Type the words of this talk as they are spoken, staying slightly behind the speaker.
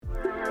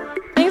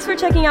for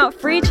checking out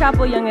Free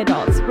Chapel Young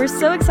Adults. We're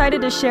so excited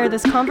to share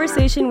this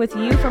conversation with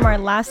you from our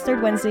last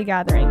Third Wednesday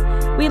gathering.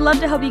 We'd love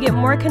to help you get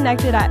more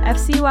connected at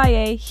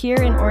FCYA here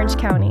in Orange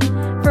County.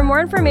 For more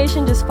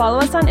information, just follow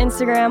us on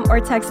Instagram or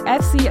text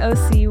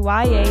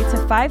FCOCYA to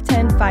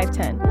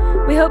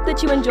 510-510. We hope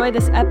that you enjoy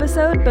this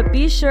episode, but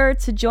be sure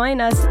to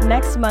join us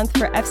next month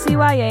for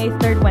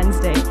FCYA Third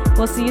Wednesday.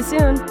 We'll see you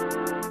soon.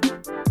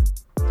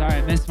 Sorry,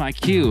 I missed my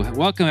cue.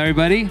 Welcome,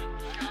 everybody.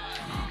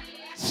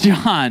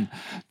 Sean,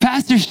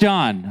 Pastor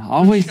Sean,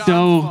 always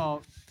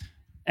so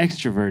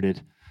extroverted.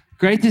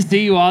 Great to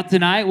see you all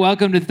tonight.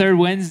 Welcome to Third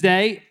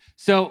Wednesday.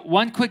 So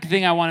one quick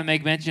thing I want to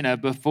make mention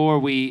of before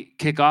we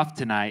kick off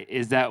tonight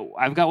is that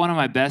I've got one of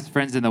my best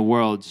friends in the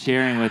world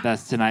sharing with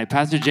us tonight,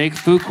 Pastor Jake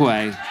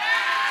Fouquier.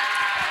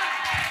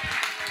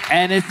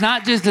 And it's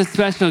not just a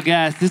special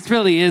guest. This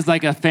really is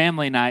like a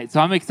family night. So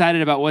I'm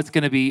excited about what's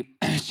going to be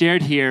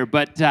shared here.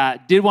 But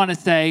did want to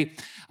say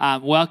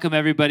welcome,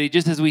 everybody.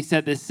 Just as we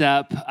set this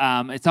up,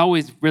 it's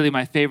always really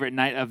my favorite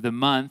night of the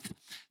month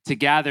to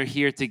gather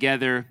here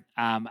together,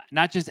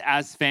 not just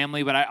as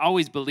family, but I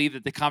always believe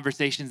that the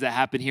conversations that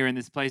happen here in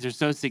this place are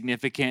so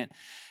significant.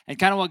 And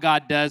kind of what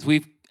God does,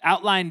 we've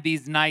outlined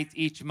these nights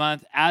each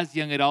month as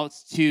young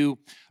adults to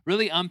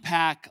really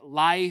unpack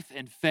life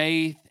and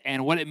faith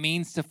and what it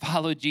means to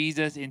follow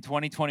Jesus in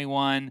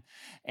 2021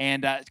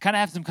 and kind of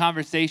have some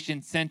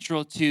conversation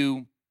central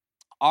to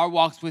our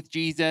walks with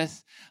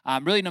Jesus.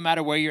 Really, no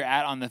matter where you're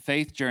at on the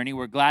faith journey,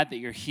 we're glad that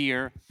you're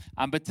here.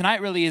 But tonight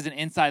really is an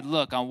inside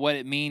look on what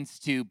it means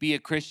to be a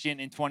Christian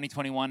in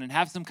 2021 and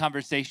have some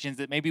conversations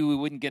that maybe we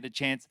wouldn't get a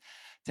chance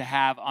to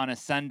have on a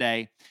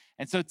Sunday.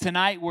 And so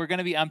tonight we're going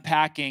to be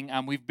unpacking,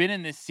 we've been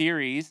in this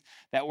series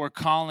that we're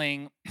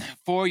calling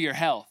For Your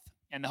Health.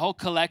 And the whole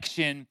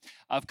collection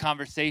of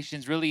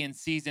conversations really in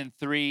season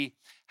 3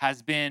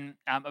 has been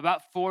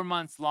about 4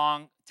 months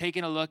long,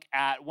 taking a look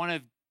at one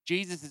of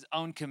Jesus'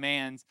 own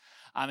commands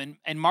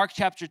in Mark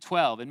chapter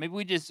 12. And maybe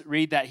we just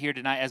read that here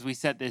tonight as we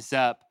set this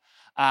up.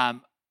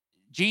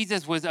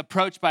 Jesus was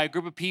approached by a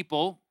group of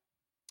people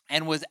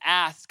and was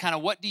asked kind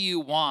of, what do you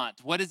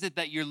want? What is it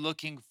that you're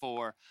looking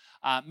for?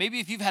 Maybe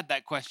if you've had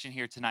that question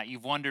here tonight,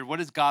 you've wondered, what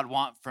does God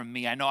want from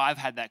me? I know I've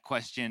had that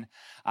question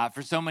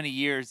for so many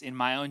years in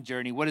my own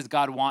journey. What does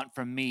God want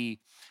from me?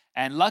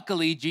 And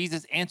luckily,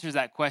 Jesus answers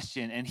that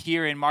question. And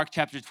here in Mark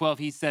chapter 12,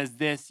 he says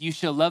this: you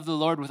shall love the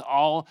Lord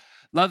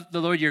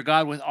your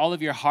God with all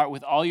of your heart,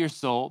 with all your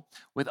soul,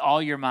 with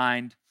all your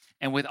mind,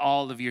 and with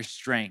all of your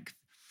strength.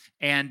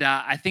 And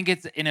I think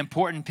it's an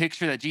important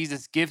picture that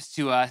Jesus gives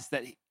to us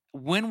that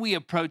when we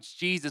approach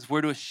Jesus, we're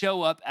to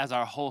show up as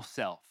our whole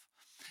self.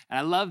 And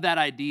I love that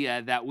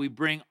idea that we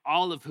bring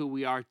all of who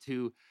we are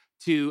to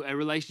a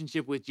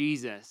relationship with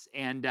Jesus.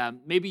 And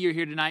maybe you're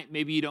here tonight,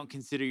 maybe you don't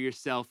consider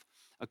yourself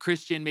a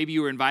Christian, maybe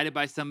you were invited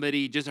by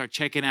somebody, just are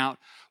checking out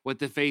what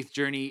the faith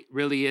journey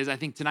really is. I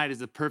think tonight is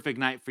the perfect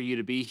night for you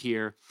to be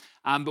here.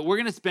 But we're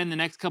going to spend the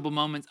next couple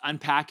moments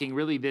unpacking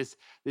really this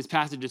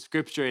passage of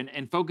scripture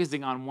and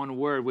focusing on one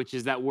word, which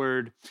is that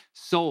word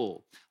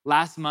soul.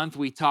 Last month,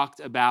 we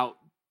talked about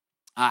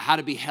how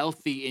to be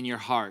healthy in your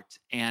heart.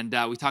 And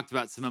we talked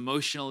about some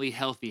emotionally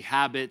healthy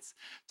habits,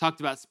 talked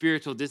about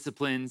spiritual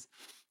disciplines.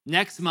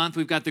 Next month,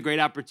 we've got the great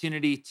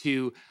opportunity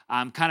to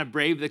kind of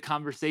brave the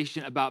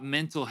conversation about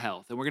mental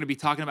health. And we're going to be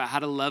talking about how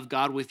to love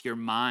God with your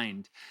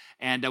mind.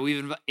 And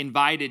we've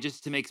invited,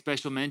 just to make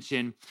special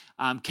mention,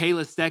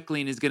 Kayla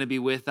Steckling is going to be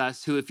with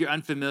us, who, if you're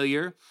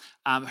unfamiliar,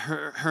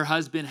 her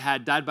husband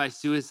had died by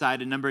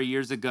suicide a number of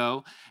years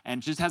ago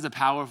and just has a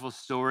powerful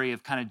story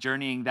of kind of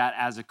journeying that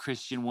as a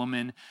Christian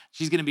woman.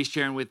 She's going to be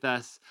sharing with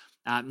us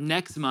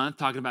next month,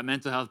 talking about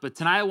mental health. But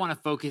tonight I want to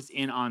focus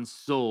in on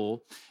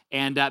soul.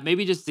 And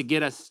maybe just to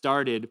get us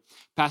started,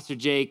 Pastor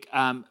Jake,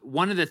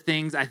 one of the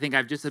things I think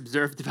I've just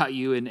observed about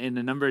you in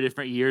a number of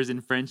different years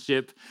in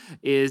friendship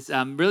is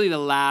really the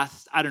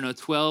last,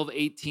 12,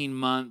 18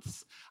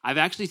 months, I've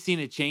actually seen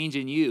a change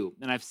in you.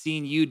 And I've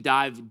seen you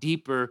dive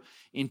deeper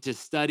into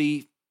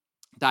study,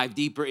 dive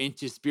deeper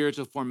into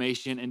spiritual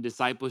formation and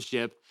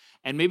discipleship.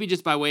 And maybe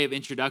just by way of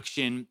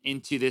introduction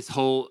into this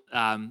whole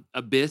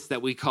abyss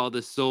that we call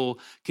the soul,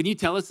 can you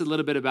tell us a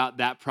little bit about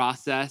that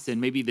process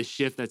and maybe the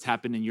shift that's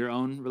happened in your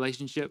own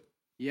relationship?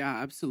 Yeah,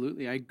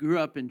 absolutely. I grew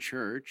up in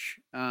church,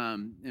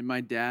 and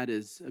my dad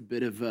is a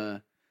bit of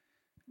a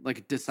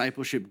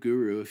discipleship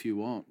guru, if you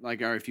will.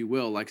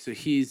 So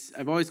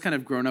I've always kind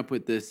of grown up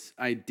with this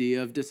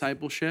idea of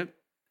discipleship.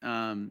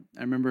 I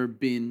remember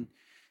being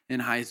in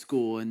high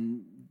school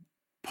and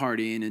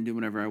partying and doing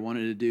whatever I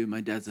wanted to do. My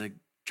dad's like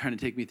trying to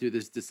take me through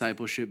this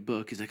discipleship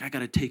book. He's like, I got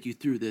to take you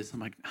through this. I'm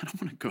like, I don't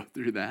want to go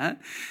through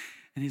that.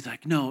 And he's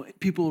like, no,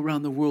 people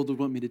around the world would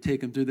want me to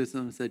take them through this.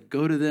 And I said,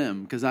 go to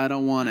them because I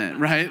don't want it,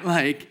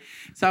 right?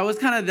 So I was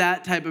kind of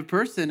that type of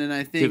person. And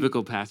I think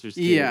typical pastor's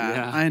kid.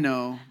 Yeah, I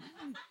know.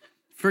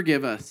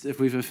 Forgive us if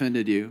we've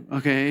offended you,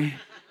 okay?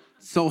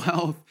 Soul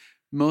health,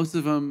 most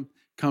of them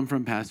come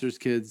from pastors'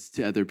 kids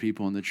to other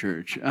people in the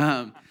church.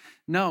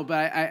 No,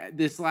 but I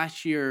this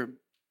last year,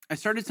 I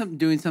started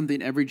doing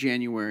something every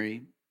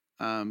January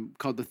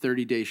called the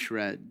 30-Day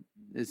Shred.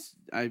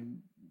 I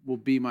will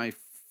be my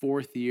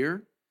fourth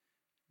or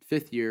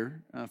fifth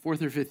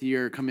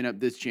year coming up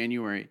this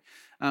January.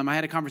 I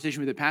had a conversation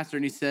with a pastor,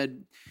 and he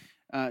said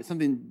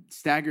something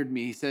staggered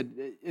me. He said,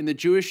 in the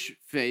Jewish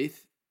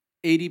faith,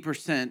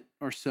 80%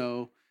 or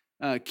so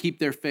keep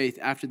their faith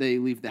after they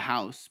leave the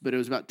house, but it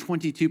was about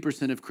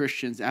 22% of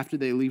Christians after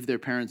they leave their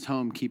parents'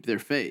 home keep their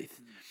faith.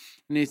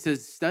 And he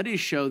says studies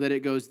show that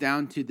it goes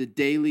down to the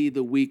daily,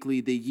 the weekly,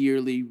 the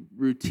yearly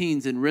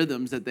routines and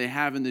rhythms that they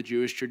have in the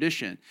Jewish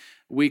tradition.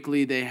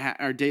 Weekly,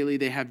 or daily,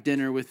 they have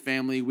dinner with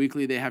family.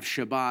 Weekly, they have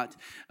Shabbat.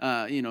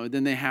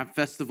 Then they have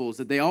festivals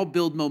that they all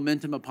build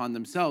momentum upon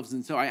themselves.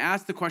 And so I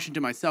asked the question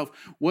to myself,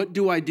 what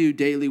do I do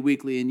daily,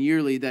 weekly, and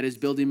yearly that is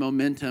building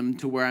momentum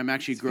to where I'm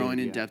actually growing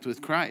in depth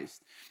with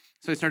Christ?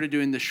 So I started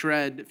doing the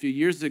shred a few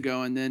years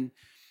ago, and then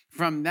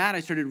from that,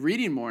 I started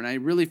reading more, and I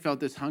really felt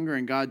this hunger.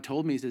 And God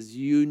told me, He says,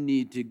 "You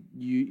need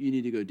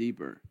to go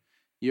deeper.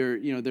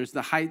 There's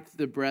the height,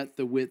 the breadth,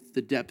 the width,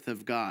 the depth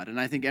of God." And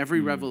I think every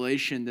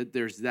revelation that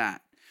there's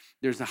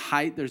a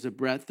height, there's a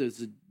breadth,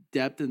 there's a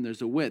depth, and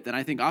there's a width. And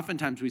I think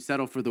oftentimes we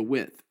settle for the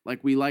width.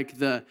 Like we like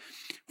the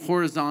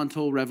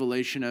horizontal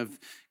revelation of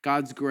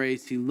God's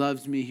grace. He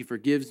loves me, He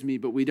forgives me,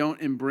 but we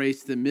don't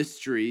embrace the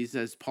mysteries,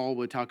 as Paul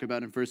would talk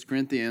about in 1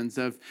 Corinthians,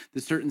 of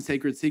the certain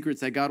sacred secrets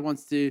that God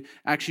wants to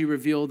actually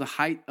reveal the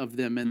height of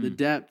them and the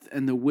depth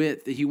and the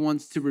width. That He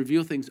wants to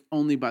reveal things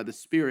only by the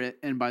Spirit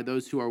and by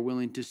those who are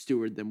willing to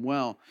steward them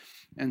well.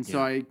 And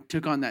so I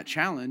took on that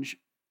challenge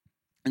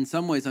in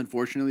some ways,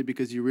 unfortunately,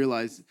 because you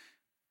realize,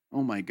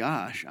 oh my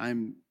gosh,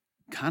 I'm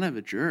kind of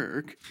a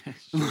jerk.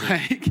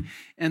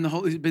 And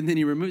but then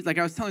He removes, like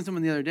I was telling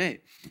someone the other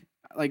day,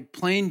 like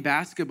playing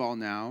basketball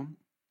now,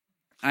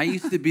 I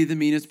used to be the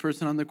meanest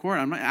person on the court.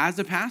 As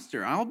a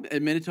pastor, I'll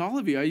admit it to all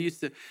of you. I used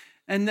to,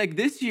 and like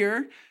this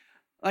year,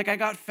 like I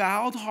got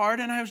fouled hard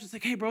and I was just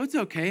like, hey bro, it's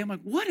okay. I'm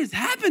like, what has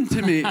happened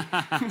to me?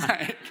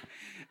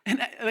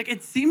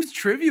 It seems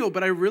trivial,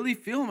 but I really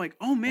feel, I'm like,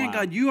 oh man, wow.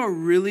 God, you are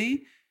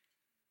really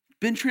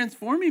been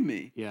transforming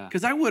me. Yeah.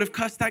 Because I would have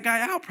cussed that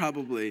guy out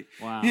probably.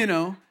 Wow.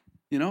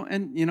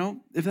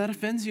 If that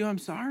offends you, I'm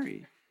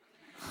sorry.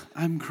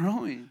 I'm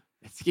growing.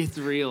 It gets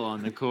real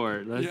on the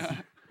court.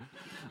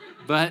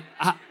 But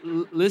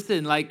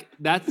listen, like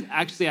that's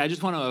actually, I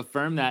just want to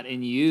affirm that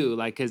in you,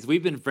 like, because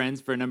we've been friends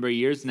for a number of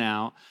years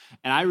now,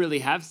 and I really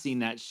have seen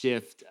that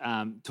shift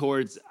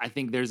towards, I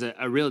think there's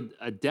a real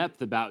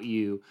depth about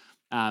you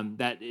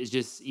that is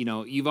just,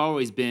 you've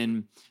always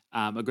been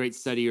a great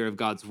studier of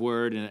God's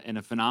word and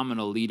a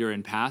phenomenal leader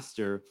and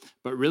pastor.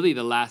 But really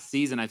the last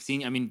season I've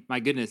seen, my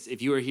goodness,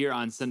 if you were here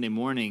on Sunday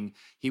morning,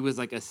 he was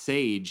like a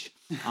sage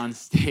on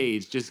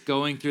stage, just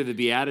going through the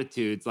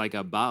Beatitudes like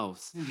a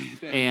boss.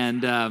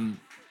 And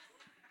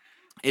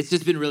it's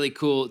just been really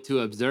cool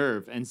to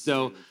observe. And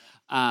so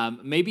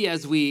maybe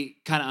as we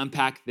kind of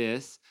unpack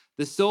this,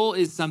 the soul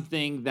is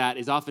something that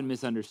is often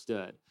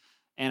misunderstood.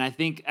 And I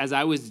think as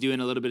I was doing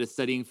a little bit of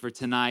studying for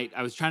tonight,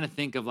 I was trying to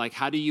think of like,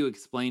 how do you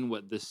explain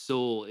what the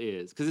soul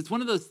is? Because it's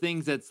one of those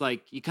things that's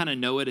like, you kind of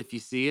know it if you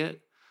see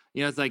it.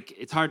 It's like,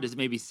 it's hard to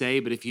maybe say,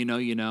 but if you know,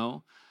 you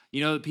know.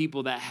 The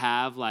people that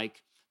have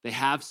they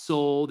have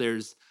soul,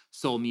 there's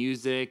soul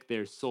music,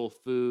 there's soul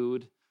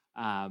food,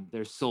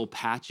 there's soul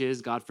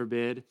patches, God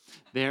forbid.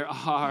 There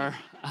are,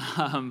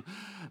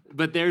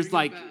 but there's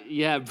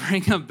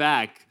bring them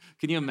back.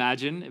 Can you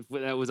imagine if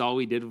that was all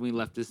we did when we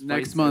left this place?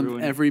 Next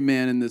month, every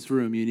man in this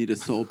room, you need a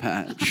soul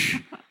patch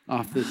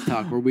off this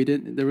talk where we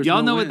didn't, there was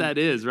Y'all no know win. what that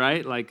is,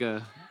 right?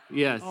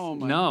 Yes. Oh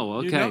my. No,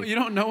 okay. You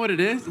don't know what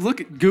it is?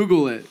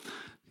 Google it.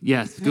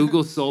 Yes,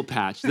 Google soul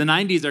patch. The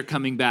 90s are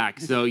coming back,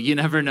 so you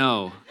never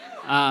know.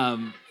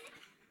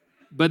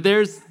 But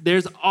there's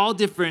all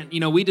different,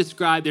 we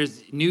describe,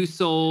 there's new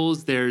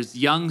souls, there's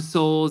young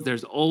souls,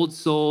 there's old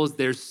souls,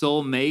 there's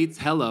soulmates.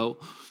 Hello.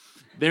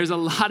 There's a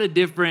lot of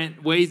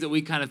different ways that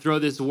we kind of throw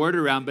this word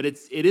around, but it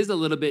is a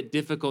little bit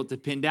difficult to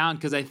pin down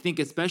because I think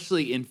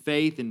especially in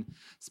faith and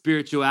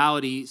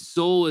spirituality,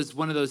 soul is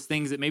one of those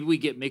things that maybe we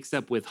get mixed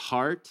up with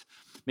heart.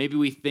 Maybe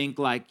we think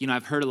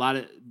I've heard a lot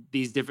of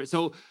these different.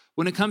 So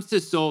when it comes to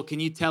soul,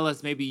 can you tell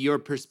us maybe your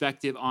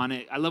perspective on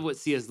it? I love what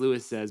C.S.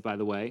 Lewis says, by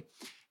the way.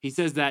 He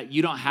says that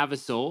you don't have a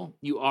soul,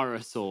 you are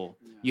a soul.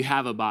 Yeah. You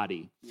have a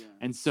body. Yeah.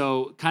 And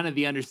so kind of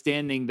the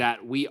understanding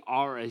that we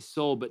are a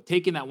soul, but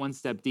taking that one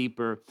step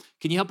deeper,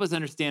 can you help us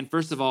understand,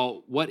 first of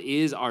all, what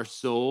is our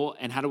soul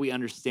and how do we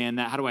understand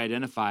that? How do we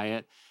identify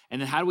it?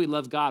 And then how do we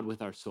love God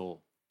with our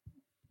soul?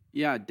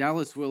 Yeah,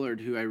 Dallas Willard,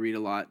 who I read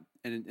a lot,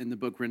 and in the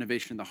book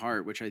Renovation of the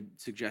Heart, which I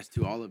suggest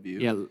to all of you.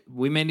 Yeah,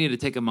 we may need to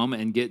take a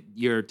moment and get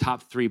your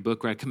top 3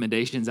 book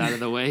recommendations out of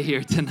the way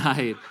here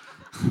tonight.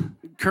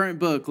 Current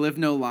book, Live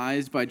No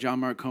Lies by John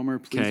Mark Comer.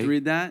 Please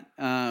read that.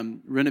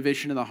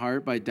 Renovation of the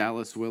Heart by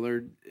Dallas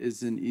Willard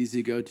is an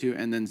easy go-to.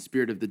 And then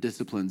Spirit of the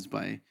Disciplines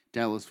by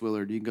Dallas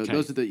Willard. You can go. Okay.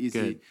 Those are the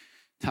easy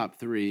top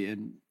 3.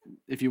 And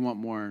if you want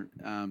more,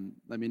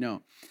 let me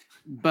know.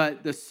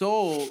 But the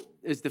soul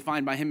is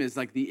defined by him as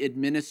like the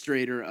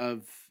administrator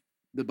of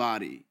the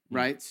body,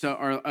 right? So,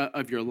 or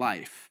of your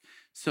life.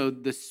 So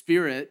the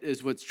spirit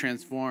is what's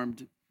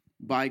transformed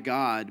by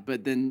God,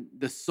 but then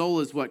the soul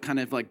is what kind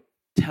of like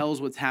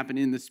tells what's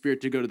happening in the spirit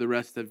to go to the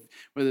rest of,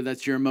 whether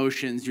that's your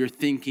emotions, your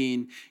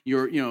thinking,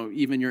 your,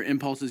 even your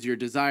impulses, your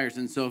desires.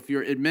 And so if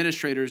your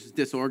administrator is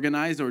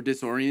disorganized or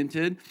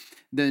disoriented,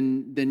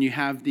 then you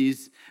have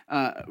these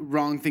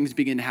wrong things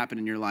begin to happen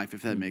in your life,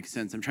 if that makes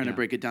sense. I'm trying to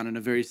break it down in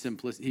a very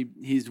simplest,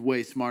 he's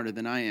way smarter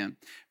than I am,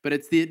 but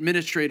it's the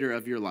administrator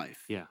of your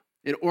life. Yeah.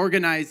 It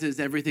organizes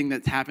everything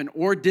that's happened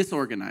or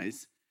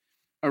disorganized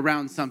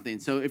around something.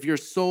 So if your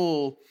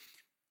soul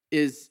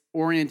is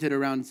oriented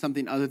around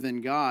something other than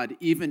God,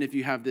 even if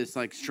you have this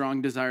like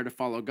strong desire to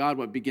follow God,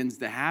 what begins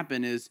to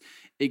happen is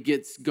it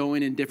gets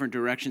going in different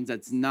directions.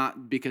 That's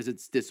not because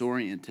it's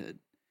disoriented.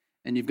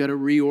 And you've got to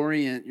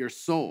reorient your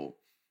soul.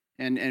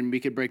 And we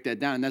could break that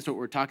down. And that's what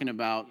we're talking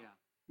about. Yeah.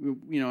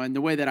 And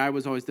the way that I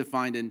was always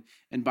defined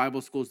in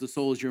Bible schools, the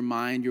soul is your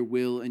mind, your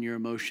will, and your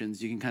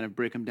emotions. You can kind of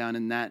break them down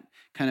in that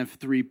kind of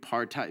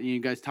three-part. You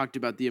guys talked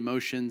about the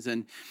emotions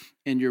and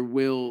your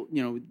will,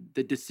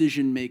 the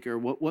decision maker,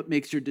 what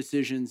makes your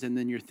decisions, and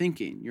then your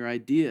thinking, your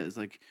ideas.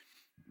 Like,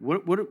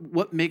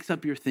 what makes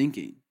up your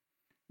thinking?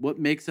 What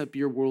makes up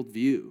your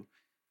worldview?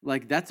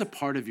 Like, that's a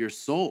part of your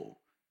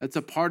soul. That's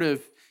a part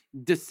of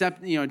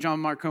John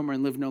Mark Comer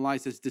in Live No Lie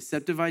says,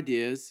 deceptive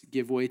ideas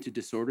give way to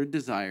disordered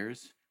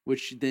desires,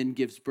 which then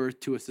gives birth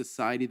to a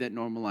society that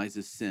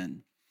normalizes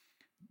sin.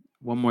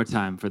 One more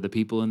time for the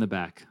people in the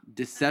back.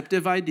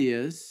 Deceptive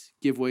ideas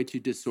give way to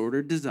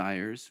disordered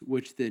desires,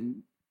 which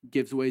then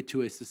gives way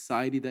to a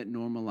society that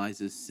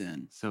normalizes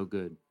sin. So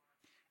good.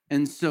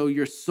 And so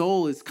your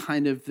soul is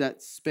kind of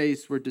that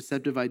space where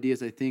deceptive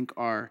ideas, I think,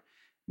 are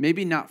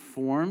maybe not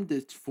formed.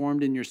 It's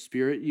formed in your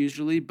spirit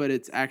usually, but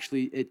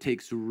it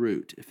takes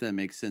root, if that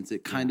makes sense.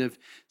 It kind of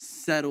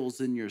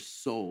settles in your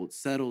soul. It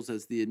settles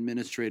as the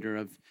administrator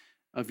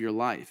of your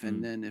life.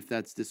 And then if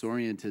that's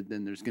disoriented,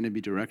 then there's going to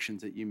be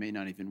directions that you may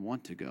not even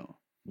want to go.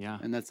 Yeah.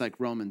 And that's like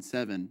Romans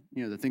 7.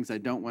 The things I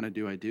don't want to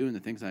do, I do. And the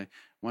things I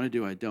want to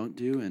do, I don't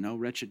do. And oh,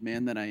 wretched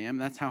man that I am.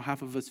 That's how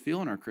half of us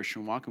feel in our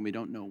Christian walk, and we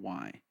don't know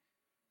why.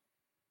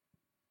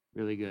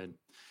 Really good.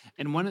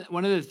 And one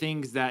of the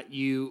things that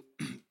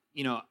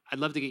I'd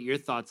love to get your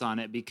thoughts on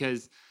it,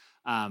 because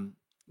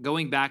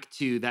going back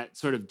to that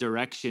sort of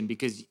direction,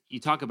 because you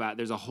talk about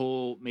there's a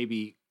whole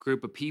maybe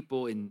group of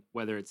people in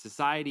whether it's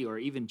society or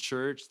even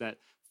church that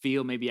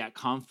feel maybe at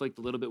conflict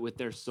a little bit with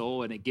their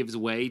soul, and it gives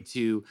way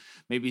to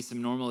maybe some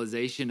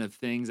normalization of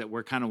things that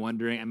we're kind of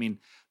wondering. I mean,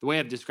 the way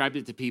I've described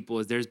it to people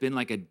is there's been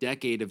like a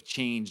decade of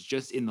change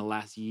just in the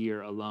last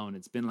year alone.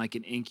 It's been like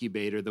an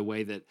incubator, the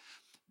way that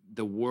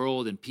the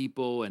world and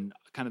people and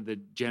kind of the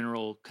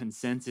general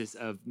consensus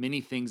of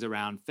many things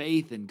around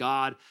faith and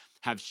God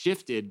have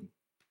shifted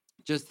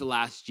just the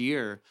last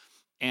year.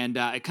 And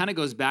it kind of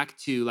goes back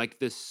to like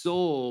the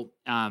soul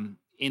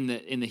in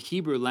the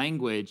Hebrew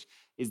language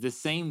is the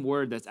same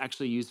word that's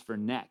actually used for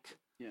neck.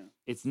 Yeah.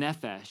 It's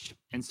nephesh.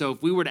 And so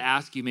if we were to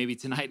ask you maybe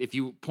tonight, if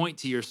you point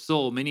to your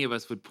soul, many of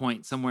us would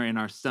point somewhere in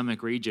our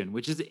stomach region,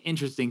 which is an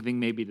interesting thing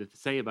maybe to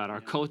say about our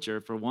culture,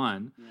 for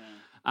one.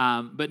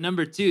 Yeah. But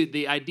number two,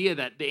 the idea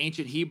that the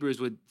ancient Hebrews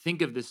would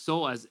think of the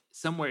soul as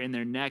somewhere in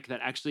their neck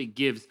that actually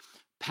gives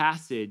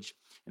passage.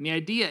 And the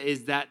idea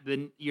is that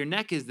your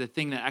neck is the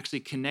thing that actually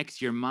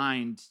connects your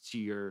mind to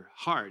your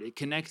heart. It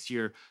connects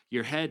your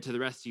head to the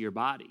rest of your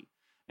body.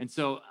 And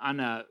so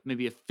on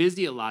maybe a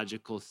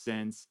physiological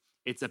sense,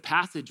 it's a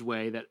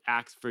passageway that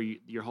acts for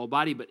your whole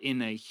body. But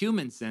in a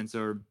human sense,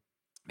 or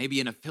maybe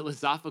in a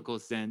philosophical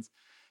sense,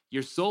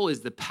 your soul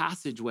is the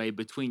passageway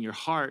between your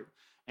heart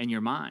and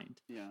your mind.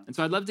 Yeah. And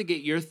so I'd love to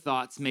get your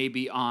thoughts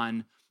maybe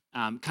on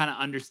kind of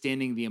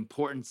understanding the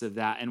importance of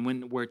that. And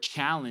when we're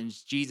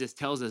challenged, Jesus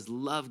tells us,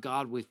 love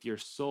God with your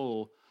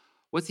soul.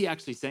 What's he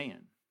actually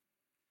saying?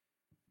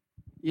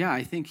 Yeah,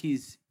 I think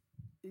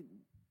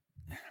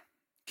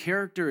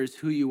character is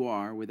who you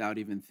are without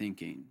even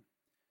thinking.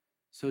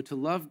 So to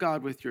love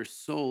God with your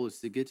soul is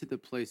to get to the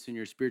place in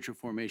your spiritual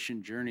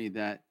formation journey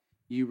that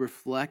you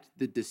reflect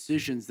the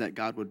decisions that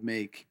God would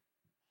make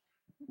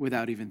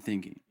without even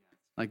thinking.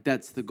 Like,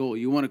 that's the goal.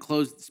 You want to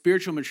close,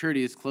 spiritual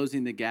maturity is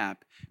closing the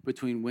gap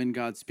between when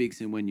God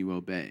speaks and when you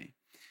obey.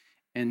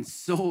 And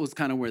soul is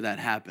kind of where that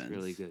happens.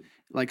 Really good.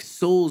 Like,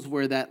 soul's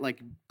where that,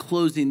 like,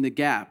 closing the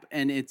gap.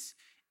 And it's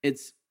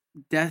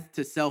death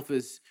to self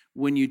is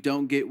when you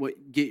don't get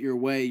your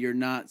way, you're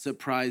not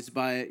surprised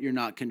by it, you're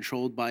not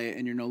controlled by it,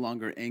 and you're no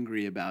longer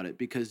angry about it,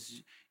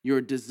 because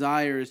your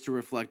desire is to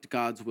reflect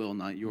God's will,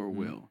 not your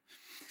will.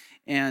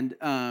 And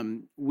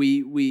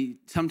we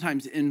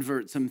sometimes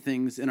invert some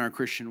things in our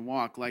Christian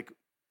walk. Like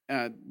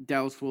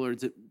Dallas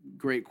Willard's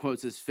great quote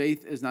says,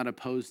 faith is not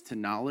opposed to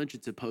knowledge,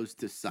 it's opposed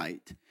to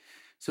sight.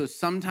 So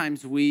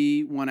sometimes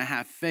we want to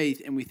have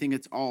faith and we think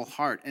it's all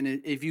heart. And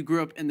if you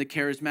grew up in the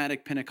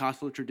charismatic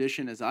Pentecostal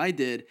tradition as I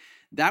did,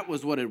 that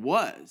was what it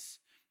was.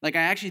 Like,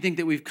 I actually think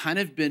that we've kind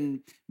of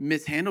been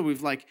mishandled.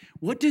 We've like,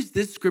 what does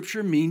this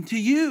scripture mean to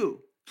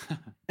you?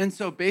 And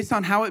so based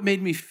on how it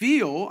made me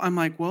feel, I'm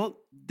like, well,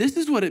 this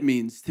is what it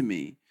means to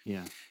me.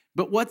 Yeah.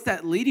 But what's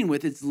that leading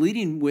with? It's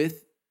leading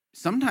with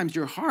sometimes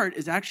your heart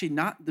is actually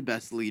not the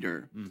best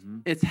leader. Mm-hmm.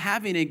 It's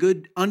having a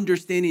good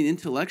understanding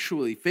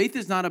intellectually. Faith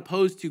is not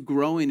opposed to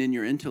growing in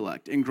your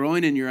intellect and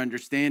growing in your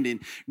understanding,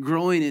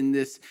 growing in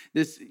this,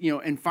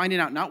 and finding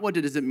out not what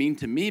does it mean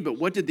to me, but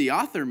what did the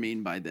author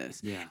mean by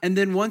this? Yeah. And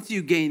then once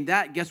you gain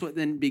that, guess what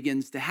then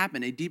begins to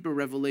happen? A deeper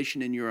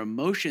revelation in your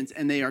emotions,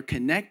 and they are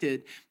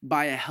connected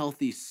by a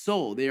healthy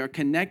soul. They are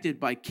connected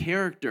by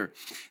character.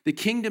 The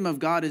kingdom of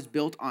God is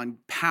built on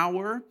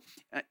power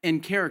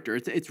and character.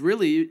 It's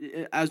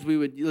really,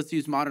 let's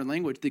use modern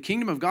language, the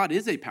kingdom of God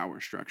is a power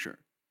structure.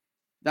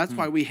 That's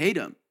why we hate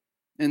him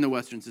in the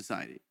Western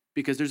society,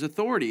 because there's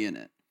authority in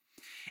it.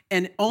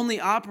 And only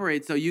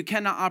operates, so you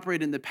cannot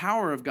operate in the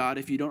power of God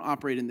if you don't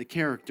operate in the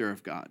character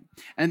of God.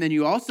 And then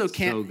you also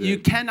you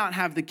cannot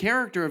have the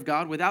character of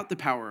God without the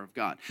power of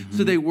God. Mm-hmm.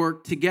 So they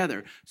work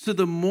together. So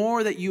the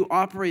more that you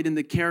operate in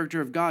the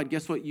character of God,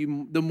 guess what?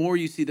 The more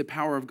you see the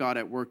power of God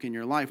at work in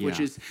your life, which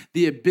is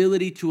the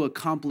ability to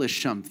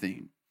accomplish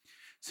something.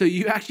 So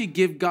you actually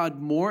give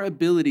God more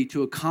ability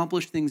to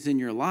accomplish things in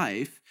your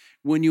life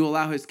when you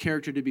allow his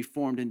character to be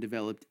formed and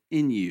developed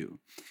in you.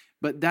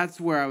 But that's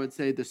where I would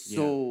say the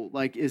soul,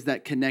 is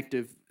that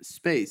connective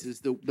space,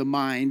 is the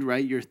mind,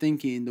 right? Your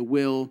thinking, the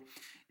will,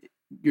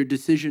 your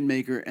decision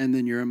maker, and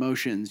then your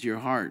emotions, your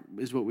heart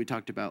is what we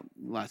talked about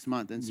last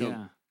month. And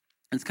so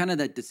it's kind of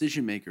that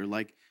decision maker,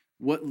 like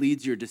what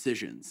leads your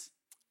decisions?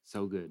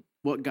 So good.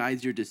 What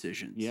guides your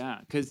decisions? Yeah,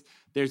 because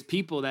there's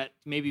people that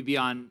maybe be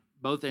on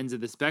both ends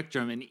of the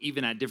spectrum and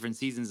even at different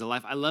seasons of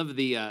life. I love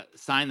the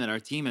sign that our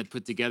team had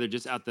put together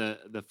just out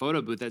the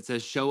photo booth that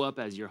says, show up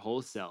as your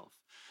whole self.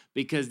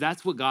 Because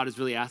that's what God is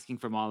really asking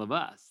from all of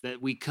us, that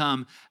we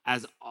come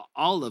as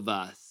all of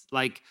us.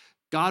 Like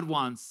God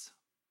wants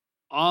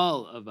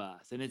all of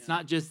us. And it's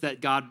not just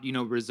that God,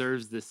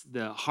 reserves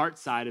the heart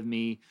side of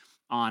me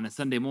on a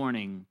Sunday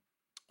morning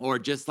or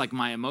just like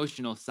my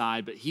emotional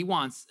side, but he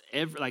wants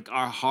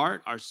our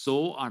heart, our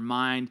soul, our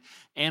mind,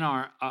 and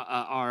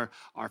our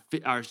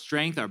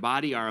strength, our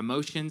body, our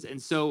emotions.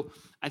 And so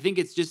I think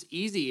it's just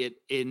easy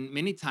in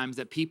many times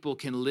that people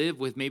can live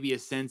with maybe a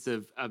sense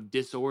of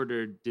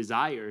disordered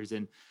desires,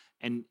 and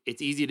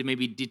it's easy to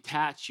maybe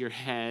detach your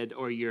head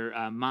or your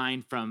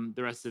mind from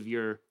the rest of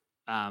your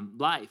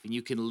life, and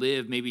you can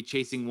live maybe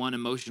chasing one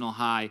emotional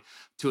high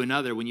to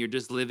another when you're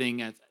just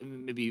living at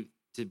maybe.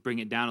 To bring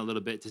it down a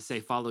little bit, to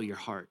say, follow your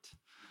heart,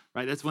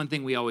 right? That's one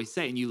thing we always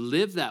say. And you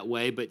live that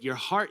way, but your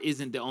heart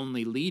isn't the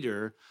only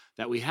leader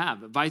that we have.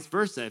 Vice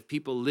versa, if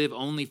people live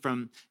only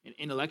from an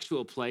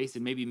intellectual place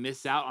and maybe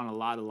miss out on a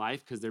lot of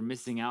life because they're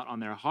missing out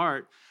on their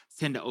heart,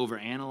 tend to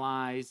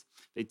overanalyze.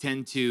 They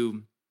tend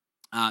to,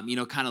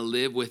 kind of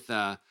live with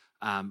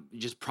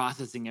just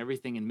processing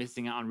everything and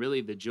missing out on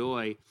really the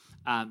joy.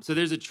 So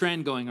there's a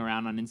trend going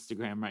around on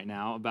Instagram right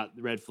now about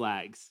red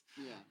flags.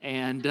 Yeah.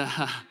 And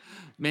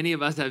many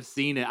of us have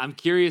seen it. I'm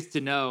curious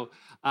to know,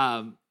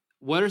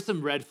 what are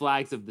some red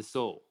flags of the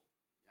soul?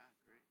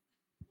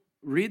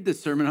 Read the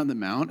Sermon on the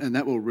Mount, and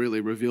that will really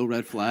reveal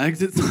red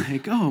flags. It's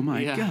like, oh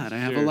my God, I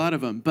have a lot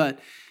of them. But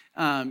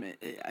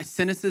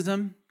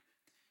cynicism,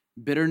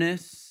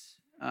 bitterness,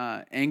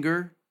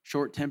 anger,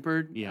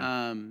 short-tempered.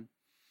 Yeah.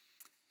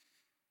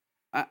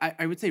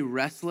 I would say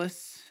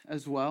restless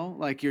as well.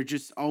 Like you're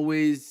just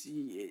always,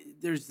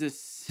 there's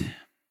this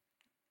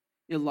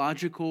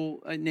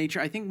illogical nature.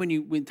 I think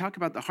when we talk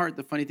about the heart,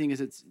 the funny thing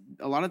is it's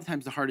a lot of the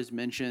times the heart is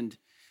mentioned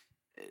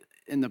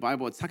in the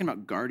Bible. It's talking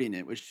about guarding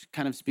it, which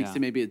kind of speaks to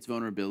maybe its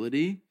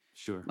vulnerability.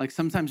 Sure. Like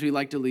sometimes we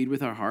like to lead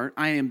with our heart.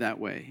 I am that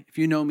way. If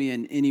you know me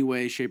in any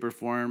way, shape, or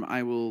form,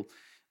 I will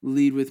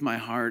lead with my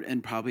heart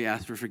and probably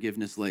ask for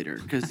forgiveness later,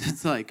 because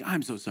it's like,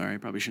 I'm so sorry. I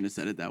probably shouldn't have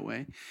said it that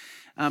way.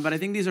 But I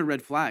think these are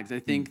red flags. I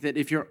think that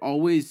if you're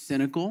always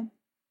cynical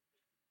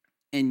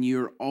and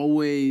you're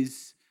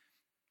always,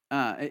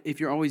 if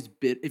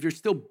you're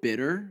still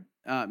bitter,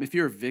 if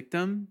you're a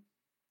victim,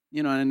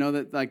 and I know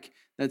that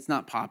that's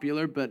not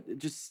popular, but it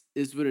just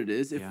is what it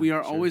is. If we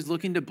are always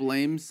looking to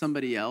blame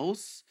somebody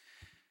else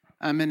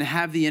and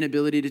have the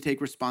inability to take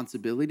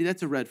responsibility,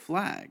 that's a red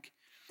flag.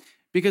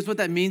 Because what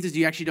that means is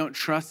you actually don't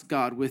trust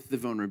God with the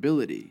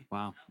vulnerability.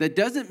 Wow. That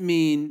doesn't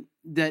mean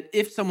that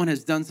if someone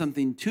has done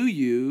something to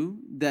you,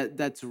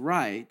 that's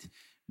right.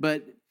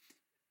 But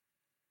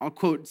I'll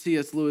quote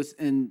C.S. Lewis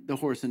in The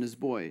Horse and His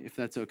Boy, if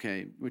that's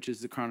okay, which is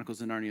the Chronicles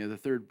of Narnia, the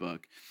third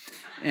book.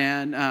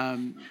 And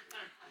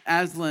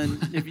Aslan,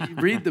 if you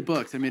read the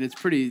books, I mean, it's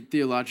pretty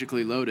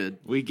theologically loaded.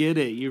 We get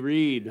it. You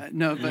read.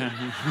 No, but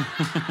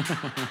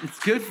it's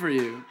good for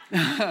you.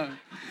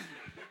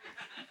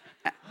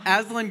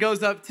 Aslan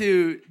goes up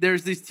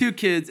there's these two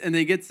kids, and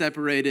they get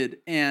separated,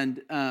 and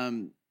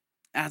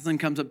Aslan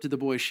comes up to the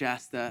boy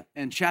Shasta,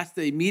 and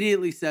Shasta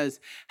immediately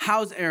says,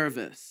 "How's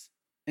Aravis?"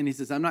 And he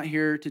says, "I'm not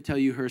here to tell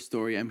you her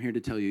story. I'm here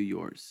to tell you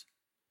yours."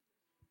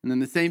 And then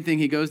the same thing,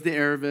 he goes to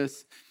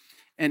Aravis,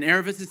 and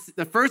Aravis,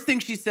 the first thing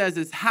she says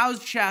is,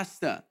 "How's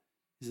Shasta?"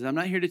 He says, I'm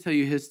not here to tell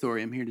you his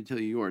story. I'm here to tell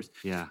you yours.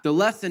 Yeah. The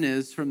lesson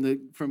is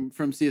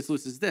from C.S.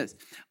 Lewis is this.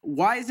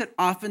 Why is it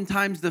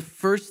oftentimes the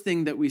first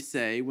thing that we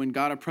say when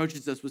God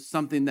approaches us with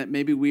something that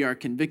maybe we are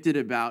convicted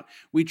about,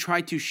 we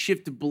try to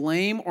shift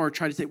blame or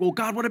try to say, well,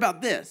 God, what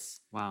about this?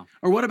 Wow.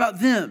 Or what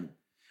about them?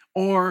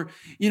 Or,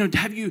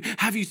 have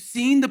you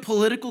seen the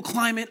political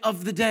climate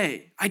of the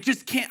day? I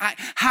just can't.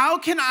 How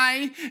can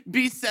I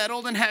be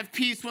settled and have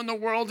peace when the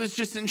world is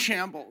just in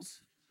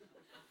shambles?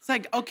 It's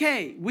like,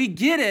 okay, we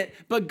get it,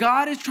 but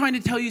God is trying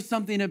to tell you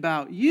something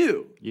about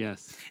you.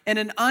 Yes. And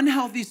an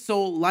unhealthy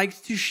soul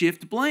likes to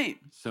shift blame.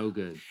 So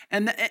good.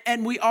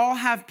 And we all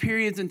have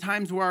periods and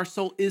times where our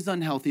soul is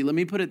unhealthy. Let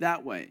me put it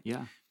that way.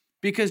 Yeah.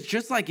 Because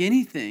just like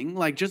anything,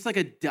 just like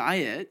a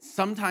diet,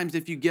 sometimes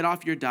if you get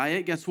off your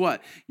diet, guess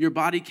what? Your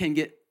body can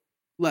get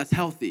less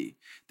healthy.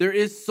 There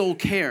is soul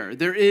care.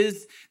 There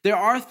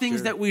are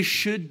things that we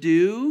should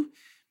do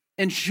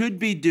and should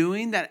be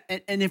doing that.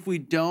 And if we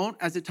don't,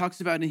 as it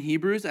talks about in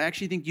Hebrews, I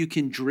actually think you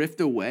can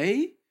drift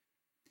away.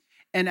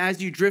 And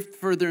as you drift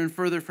further and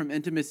further from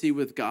intimacy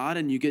with God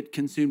and you get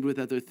consumed with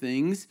other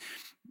things,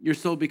 your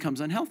soul becomes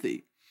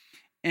unhealthy.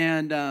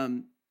 And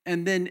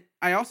then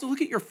I also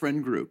look at your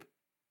friend group.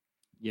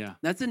 Yeah.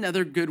 That's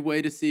another good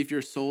way to see if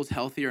your soul's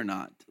healthy or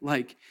not.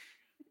 Like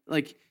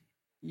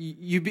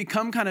you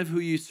become kind of who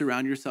you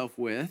surround yourself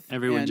with.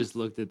 Everyone just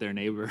looked at their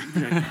neighbor.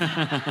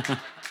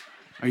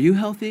 Are you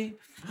healthy?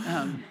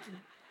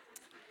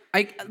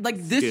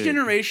 This good.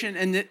 generation,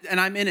 and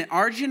I'm in it.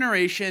 Our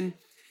generation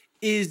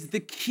is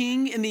the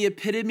king and the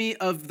epitome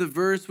of the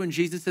verse when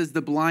Jesus says,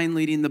 "The blind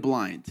leading the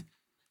blind."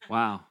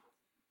 Wow.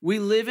 We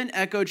live in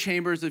echo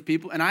chambers of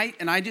people, and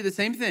I do the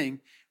same thing.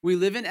 We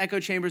live in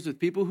echo chambers with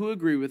people who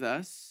agree with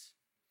us,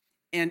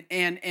 and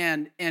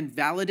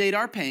validate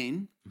our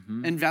pain,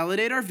 and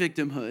validate our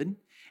victimhood,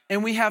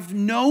 and we have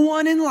no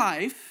one in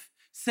life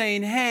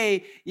saying,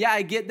 "Hey, yeah,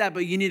 I get that,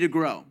 but you need to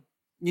grow.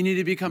 You need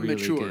to become Really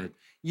mature." good.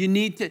 You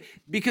need to,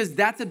 because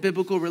that's a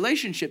biblical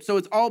relationship. So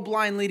it's all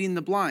blind leading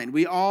the blind.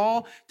 We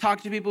all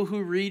talk to people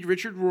who read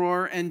Richard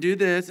Rohr and do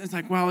this. And it's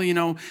like, well,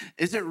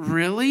 is it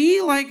really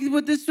like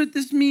what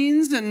this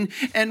means?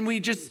 And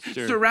we just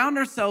surround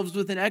ourselves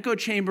with an echo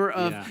chamber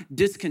of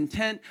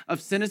discontent,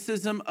 of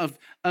cynicism,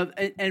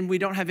 and we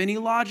don't have any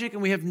logic,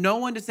 and we have no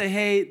one to say,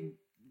 hey,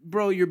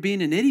 bro, you're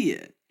being an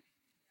idiot.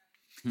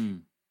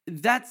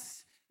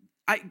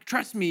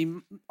 Trust me,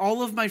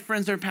 all of my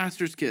friends are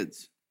pastors'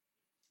 kids.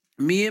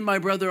 Me and my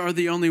brother are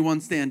the only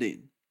ones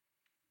standing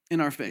in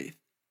our faith.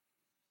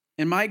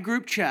 In my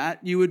group chat,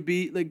 you would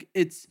be like,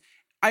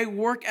 I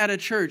work at a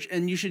church,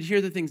 and you should hear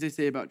the things they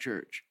say about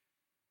church.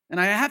 And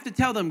I have to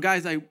tell them,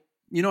 guys, I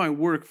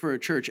work for a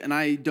church, and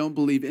I don't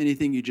believe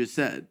anything you just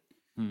said.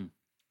 But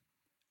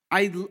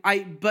I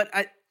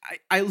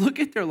look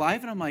at their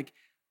life, and I'm like,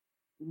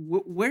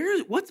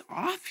 what's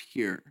off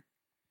here?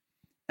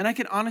 And I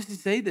can honestly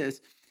say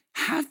this: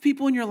 have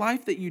people in your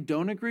life that you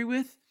don't agree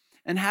with,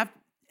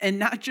 and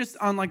not just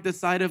on the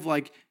side of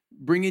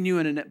bringing you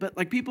in,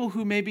 but people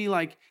who maybe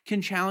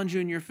can challenge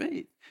you in your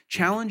faith,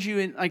 challenge you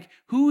in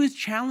who is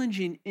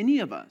challenging any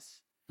of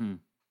us?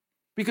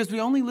 Because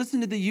we only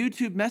listen to the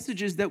YouTube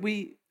messages that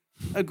we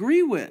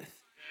agree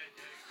with.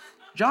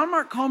 John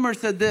Mark Comer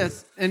said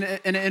this in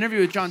an interview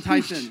with John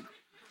Tyson.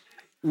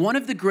 One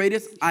of the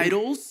greatest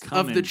idols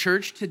of the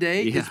church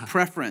today is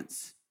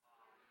preference.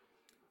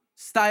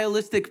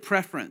 Stylistic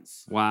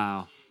preference.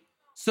 Wow.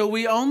 So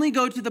we only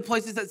go to the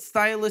places that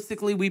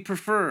stylistically we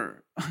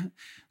prefer.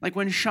 Like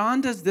when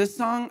Sean does this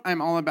song, I'm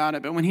all about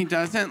it. But when he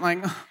doesn't,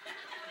 it's good.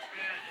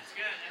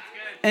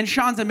 And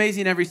Sean's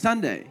amazing every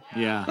Sunday.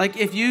 Yeah.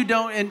 If you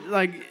don't, and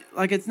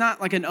it's not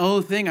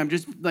an thing. I'm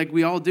just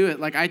we all do it.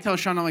 I tell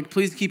Sean, I'm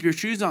please keep your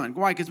shoes on.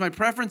 Why? Because my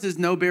preference is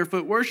no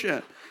barefoot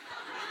worship.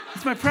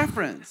 It's my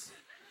preference.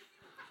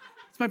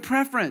 It's my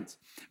preference.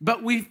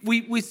 But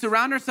we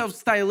surround ourselves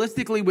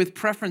stylistically with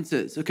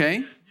preferences,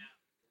 okay?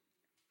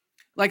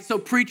 So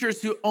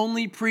preachers who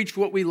only preach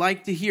what we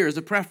like to hear is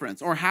a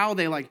preference, or how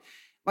they like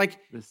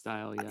the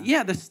style,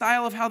 yeah, the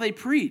style of how they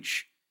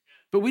preach.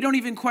 But we don't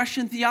even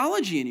question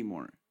theology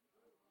anymore.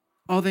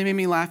 Oh, they made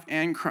me laugh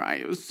and cry.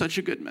 It was such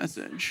a good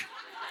message.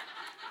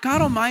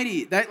 God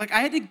Almighty, that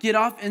I had to get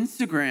off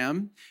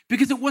Instagram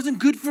because it wasn't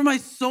good for my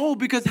soul.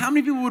 Because how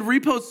many people would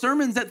repost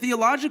sermons that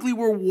theologically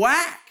were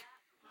whack?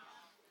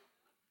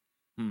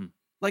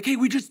 Hey,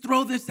 we just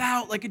throw this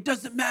out. It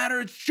doesn't matter.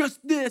 It's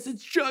just this.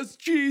 It's just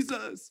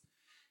Jesus.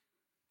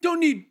 Don't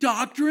need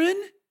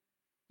doctrine.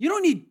 You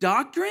don't need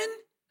doctrine.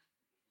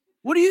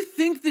 What do you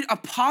think the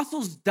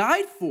apostles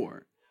died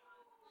for?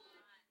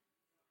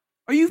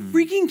 Are you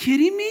freaking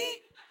kidding me?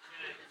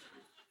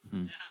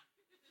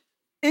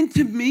 And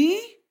to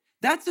me,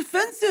 that's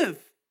offensive.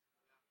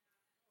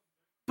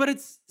 But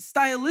it's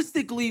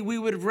stylistically, we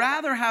would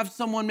rather have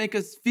someone make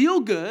us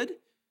feel good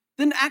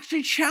than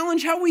actually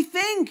challenge how we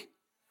think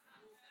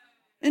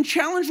and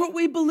challenge what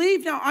we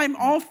believe. Now, I'm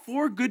all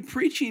for good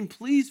preaching,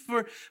 please,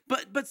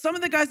 but some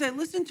of the guys I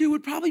listen to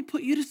would probably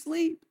put you to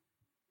sleep.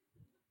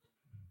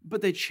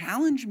 But they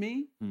challenge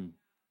me.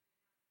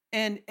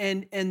 And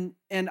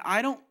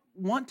I don't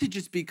want to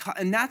just be caught.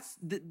 And that's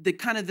the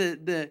kind of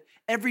the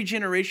every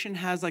generation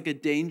has like a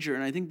danger.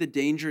 And I think the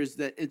danger is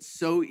that it's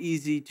so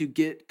easy to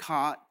get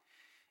caught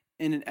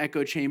in an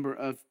echo chamber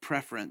of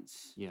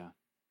preference. Yeah.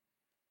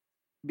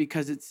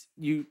 Because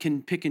you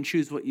can pick and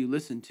choose what you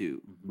listen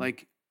to.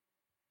 Like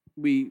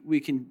we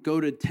can go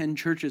to 10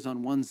 churches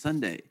on one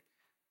Sunday,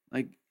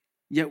 like,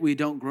 yet we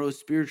don't grow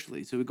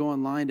spiritually. So we go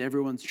online to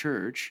everyone's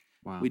church.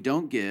 Wow. We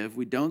don't give,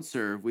 we don't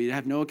serve, we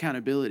have no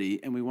accountability,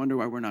 and we wonder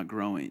why we're not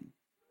growing.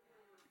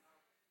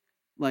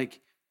 Like,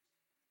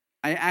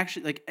 I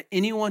actually, like,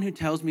 anyone who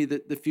tells me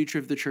that the future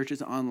of the church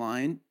is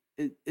online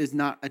is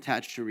not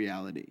attached to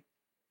reality.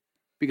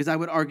 Because I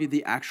would argue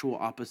the actual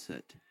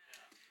opposite.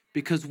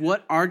 Because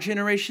what our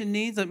generation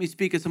needs, let me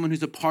speak as someone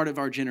who's a part of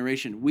our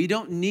generation. We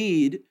don't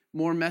need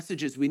more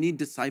messages. We need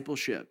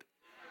discipleship.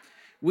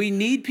 We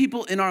need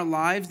people in our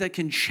lives that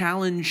can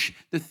challenge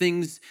the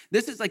things.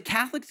 This is like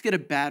Catholics get a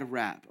bad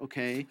rap,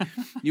 okay?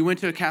 You went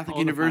to a Catholic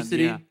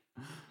university. Yeah.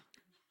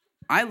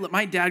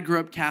 My dad grew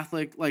up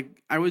Catholic.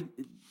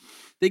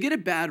 They get a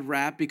bad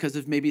rap because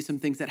of maybe some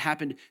things that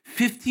happened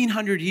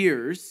 1,500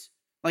 years.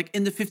 Like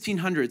in the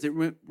 1500s, it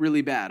went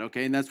really bad,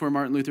 okay? And that's where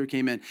Martin Luther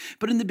came in.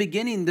 But in the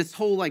beginning, this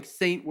whole like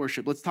saint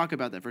worship, let's talk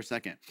about that for a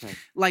second. Okay.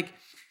 Like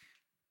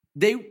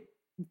they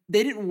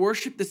didn't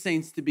worship the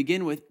saints to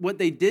begin with. What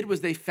they did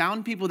was they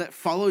found people that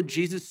followed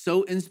Jesus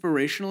so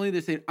inspirationally, they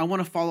said, I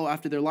want to follow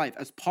after their life.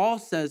 As Paul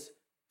says,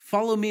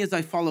 follow me as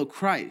I follow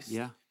Christ.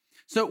 Yeah.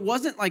 So it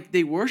wasn't like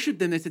they worshiped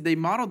them. They said I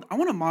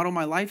want to model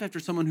my life after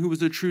someone who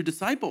was a true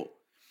disciple.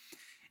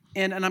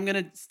 And I'm going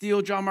to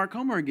steal John Mark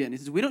Comer again. He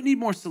says, we don't need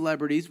more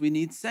celebrities. We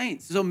need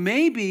saints. So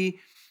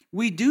maybe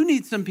we do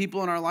need some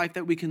people in our life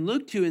that we can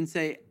look to and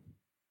say,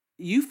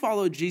 you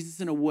follow Jesus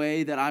in a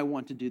way that I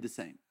want to do the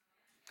same.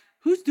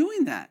 Who's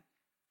doing that?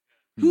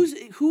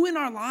 Who in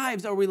our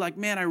lives are we like,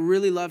 man, I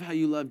really love how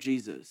you love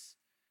Jesus.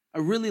 I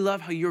really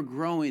love how you're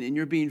growing and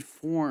you're being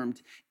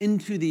formed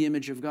into the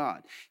image of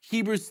God.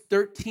 Hebrews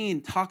 13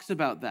 talks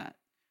about that.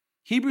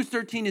 Hebrews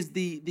 13 is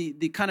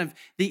the kind of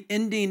the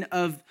ending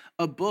of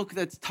a book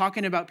that's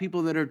talking about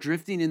people that are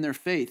drifting in their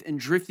faith and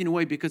drifting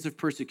away because of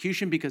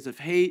persecution, because of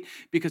hate,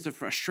 because of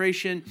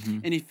frustration. Mm-hmm.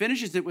 And he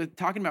finishes it with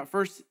talking about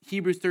first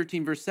Hebrews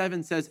 13 verse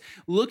 7 says,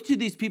 look to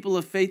these people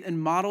of faith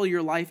and model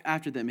your life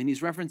after them. And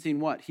he's referencing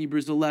what?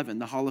 Hebrews 11,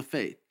 the hall of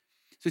faith.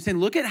 So he's saying,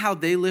 look at how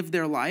they live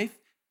their life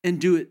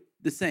and do it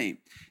the same.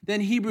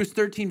 Then Hebrews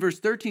 13 verse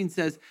 13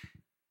 says,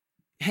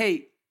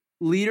 hey,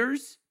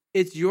 leaders,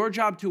 it's your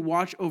job to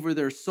watch over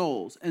their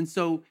souls. And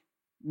so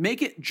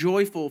make it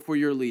joyful for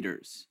your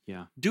leaders.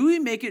 Yeah. Do we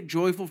make it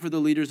joyful for the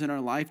leaders in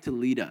our life to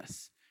lead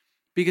us?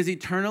 Because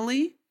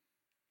eternally,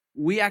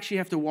 we actually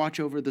have to watch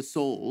over the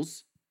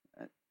souls,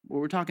 what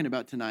we're talking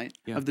about tonight,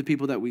 of the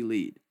people that we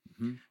lead.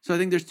 Mm-hmm. So I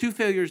think there's two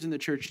failures in the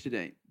church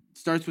today. It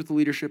starts with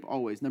leadership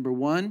always. Number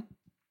one,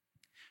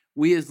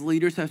 we as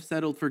leaders have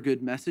settled for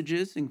good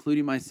messages,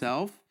 including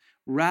myself,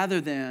 rather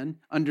than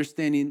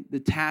understanding the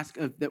task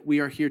of that we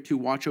are here to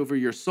watch over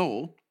your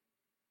soul.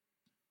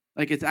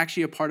 Like it's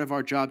actually a part of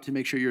our job to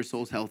make sure your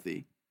soul's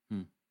healthy.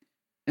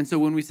 And so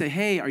when we say,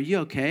 hey, are you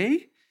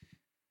okay?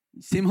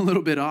 You seem a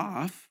little bit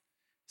off.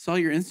 Saw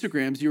your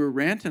Instagrams. You were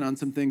ranting on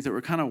some things that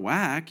were kind of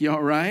whack. You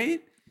all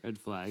right? Red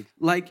flag.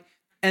 Like,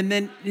 and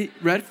then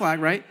red flag,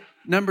 right?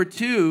 Number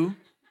two,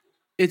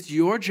 it's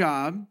your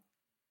job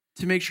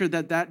to make sure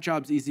that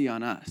job's easy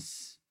on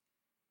us.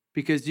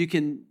 Because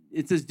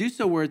it says do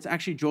so where it's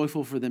actually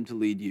joyful for them to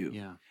lead you.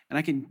 Yeah.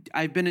 And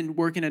I've been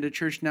working at a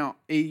church now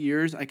 8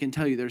 years. I can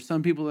tell you there's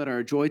some people that are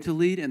a joy to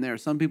lead and there are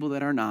some people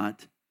that are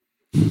not.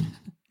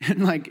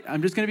 And like,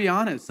 I'm just going to be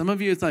honest. Some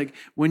of you, it's like,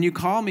 when you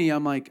call me,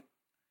 I'm like,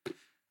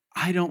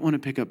 I don't want to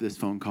pick up this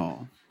phone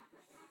call.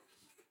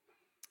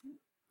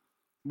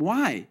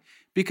 Why?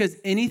 Because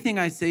anything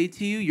I say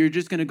to you, you're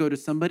just going to go to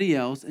somebody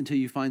else until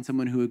you find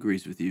someone who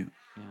agrees with you.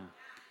 Yeah.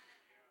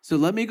 So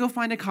let me go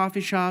find a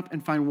coffee shop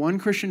and find one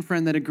Christian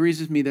friend that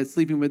agrees with me that's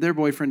sleeping with their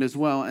boyfriend as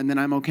well, and then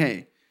I'm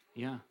okay.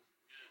 Yeah.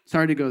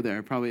 Sorry to go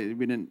there. Probably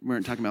we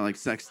weren't talking about like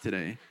sex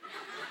today.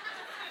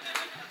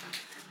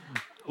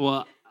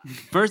 Well,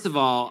 first of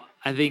all,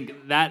 I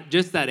think that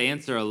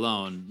answer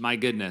alone, my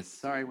goodness.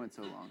 Sorry I went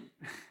so long.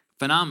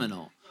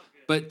 Phenomenal.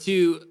 But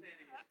two,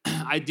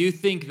 I do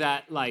think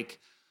that like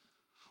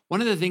one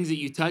of the things that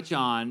you touch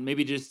on,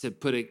 maybe just to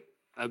put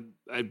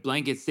a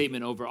blanket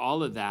statement over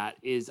all of that,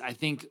 is I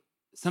think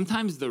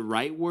sometimes the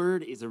right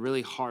word is a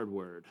really hard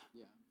word.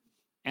 Yeah.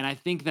 And I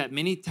think that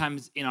many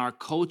times in our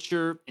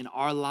culture, in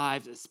our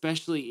lives,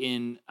 especially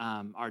in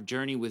our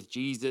journey with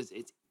Jesus,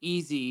 it's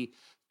easy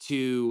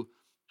to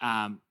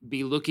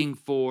be looking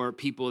for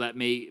people that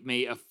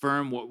may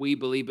affirm what we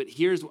believe. But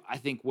here's, I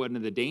think, one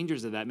of the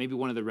dangers of that, maybe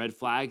one of the red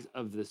flags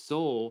of the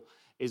soul,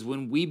 is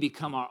when we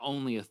become our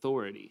only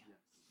authority. Yes.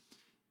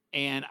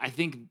 And I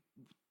think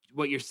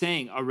what you're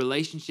saying, a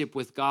relationship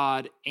with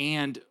God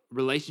and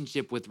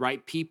relationship with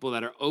right people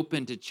that are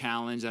open to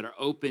challenge, that are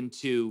open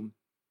to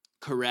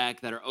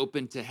correct, that are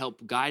open to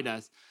help guide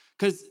us.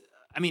 Because,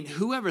 I mean,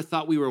 whoever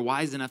thought we were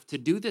wise enough to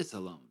do this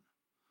alone?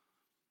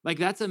 Like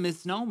that's a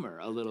misnomer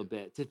a little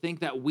bit, to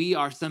think that we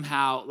are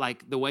somehow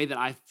like the way that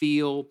I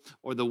feel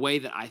or the way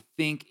that I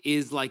think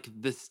is like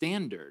the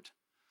standard.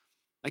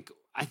 Like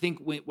I think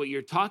what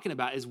you're talking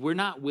about is we're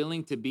not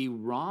willing to be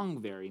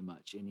wrong very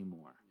much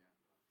anymore.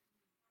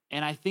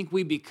 And I think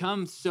we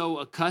become so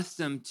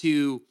accustomed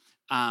to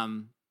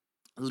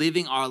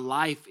living our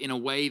life in a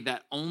way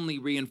that only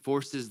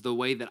reinforces the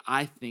way that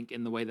I think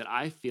and the way that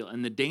I feel.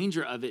 And the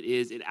danger of it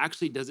is it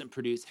actually doesn't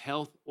produce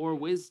health or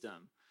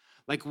wisdom.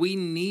 Like we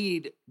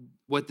need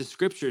what the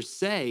scriptures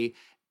say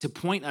to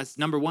point us,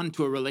 number one,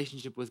 to a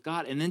relationship with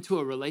God, and then to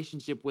a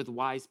relationship with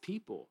wise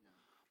people.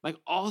 Like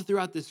all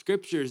throughout the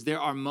scriptures, there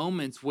are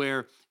moments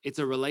where it's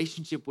a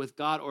relationship with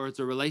God or it's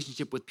a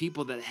relationship with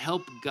people that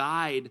help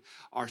guide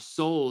our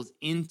souls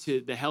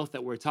into the health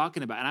that we're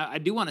talking about. And I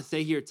do want to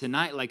say here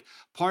tonight, like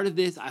part of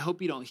this, I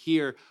hope you don't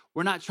hear,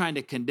 we're not trying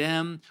to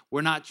condemn.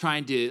 We're not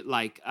trying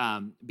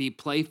to be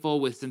playful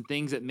with some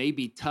things that may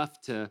be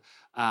tough to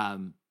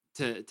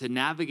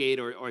navigate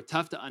or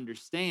tough to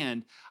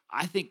understand.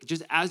 I think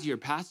just as your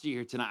pastor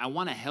here tonight, I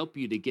want to help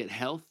you to get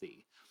healthy.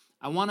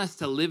 I want us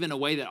to live in a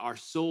way that our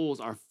souls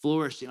are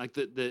flourishing. Like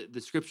the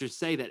scriptures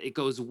say that it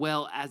goes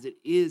well as it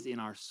is in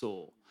our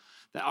soul,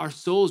 that our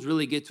souls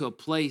really get to a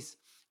place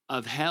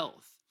of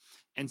health.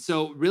 And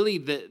so really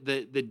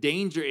the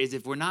danger is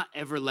if we're not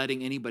ever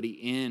letting anybody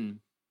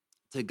in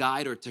to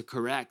guide or to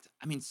correct.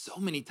 I mean, so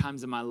many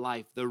times in my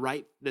life,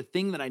 the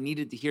thing that I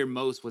needed to hear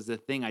most was the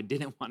thing I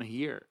didn't want to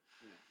hear.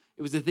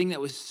 It was the thing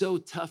that was so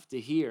tough to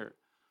hear.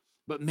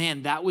 But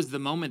man, that was the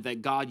moment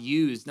that God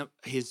used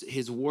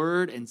his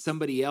word and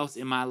somebody else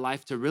in my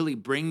life to really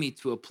bring me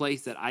to a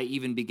place that I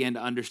even began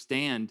to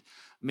understand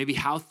maybe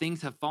how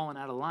things have fallen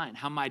out of line,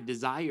 how my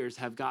desires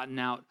have gotten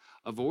out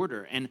of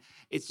order. And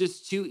it's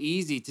just too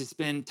easy to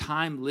spend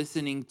time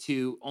listening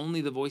to only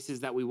the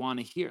voices that we want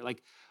to hear.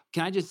 Like,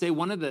 can I just say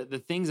one of the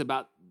things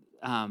about,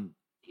 I'll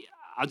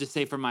just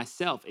say for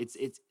myself,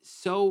 it's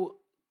so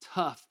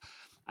tough,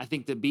 I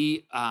think, to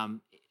be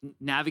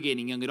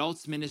navigating young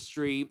adults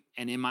ministry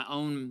and in my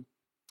own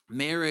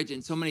marriage.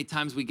 And so many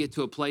times we get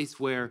to a place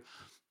where,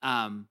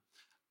 we're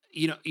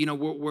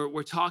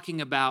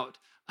talking about,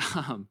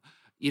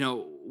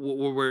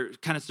 where we're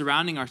kind of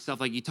surrounding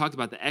ourselves, like you talked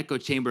about, the echo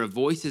chamber of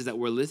voices that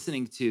we're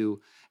listening to.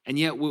 And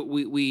yet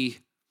we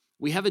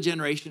have a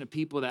generation of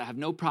people that have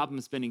no problem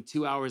spending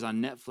 2 hours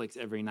on Netflix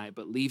every night,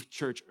 but leave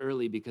church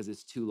early because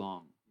it's too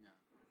long.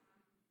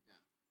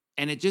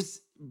 And it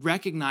just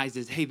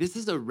recognizes, hey, this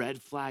is a red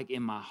flag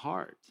in my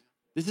heart.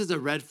 This is a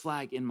red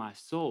flag in my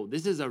soul.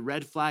 This is a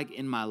red flag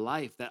in my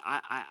life that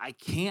I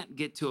can't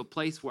get to a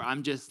place where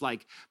I'm just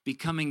like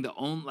becoming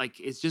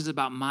it's just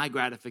about my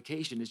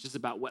gratification. It's just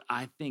about what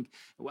I think.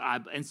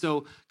 And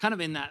so kind of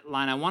in that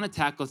line, I want to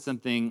tackle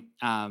something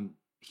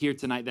here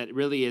tonight that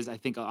really is, I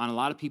think, on a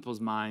lot of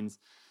people's minds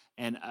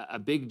and a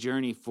big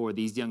journey for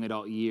these young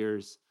adult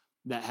years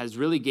that has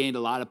really gained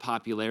a lot of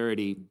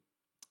popularity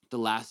the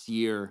last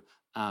year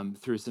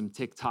through some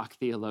TikTok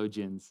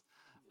theologians.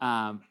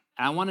 And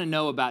I want to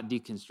know about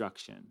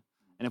deconstruction.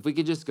 And if we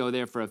could just go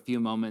there for a few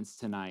moments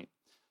tonight,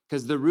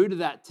 because the root of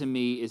that to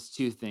me is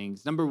two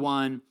things. Number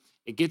one,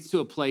 it gets to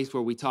a place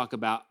where we talk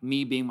about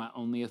me being my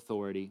only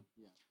authority.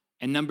 Yeah.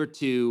 And number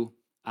two,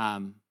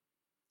 let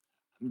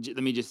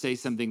me just say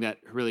something that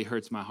really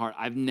hurts my heart.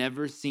 I've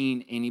never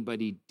seen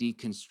anybody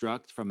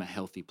deconstruct from a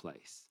healthy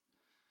place.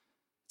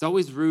 It's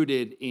always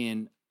rooted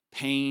in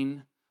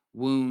pain,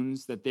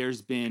 wounds, that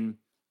there's been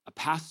a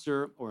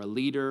pastor or a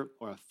leader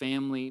or a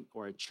family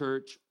or a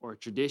church or a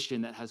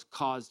tradition that has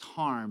caused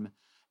harm,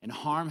 and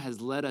harm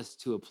has led us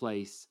to a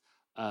place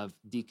of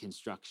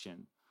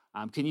deconstruction.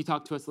 Can you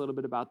talk to us a little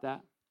bit about that?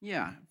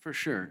 Yeah, for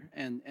sure.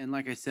 And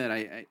like I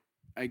said,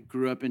 I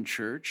grew up in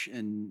church,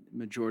 and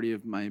majority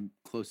of my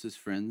closest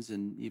friends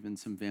and even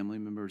some family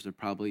members are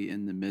probably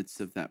in the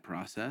midst of that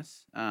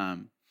process. I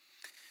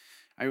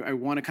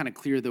want to kind of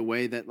clear the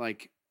way that,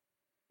 like,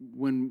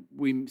 when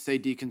we say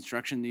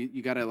deconstruction,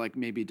 you got to like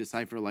maybe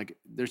decipher, like,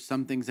 there's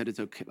some things that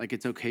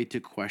it's okay to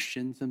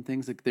question some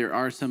things. Like there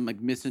are some like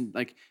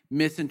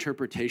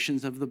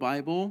misinterpretations of the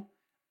Bible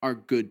are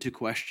good to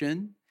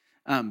question,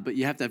 but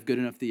you have to have good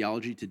enough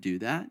theology to do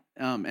that.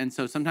 And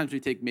so sometimes we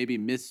take maybe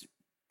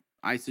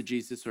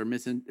eisegesis or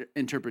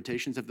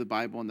misinterpretations of the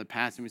Bible in the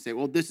past, and we say,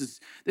 well, this is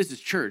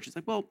church. It's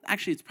like, well,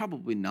 actually, it's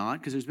probably not,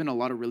 because there's been a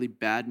lot of really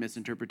bad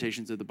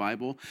misinterpretations of the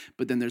Bible,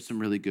 but then there's some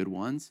really good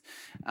ones.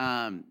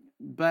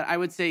 But I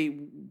would say,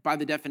 by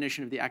the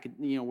definition of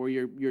where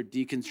you're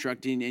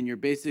deconstructing and you're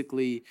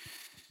basically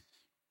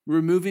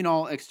removing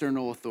all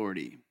external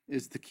authority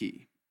is the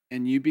key.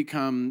 And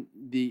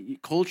the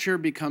culture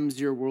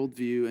becomes your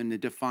worldview, and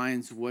it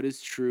defines what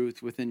is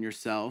truth within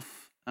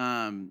yourself.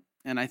 And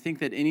I think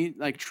that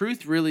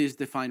truth really is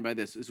defined by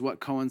this, is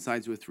what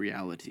coincides with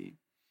reality.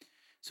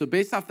 So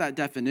based off that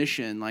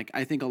definition,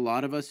 I think a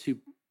lot of us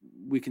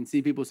we can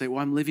see people say,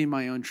 well, I'm living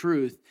my own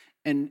truth.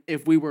 And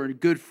if we were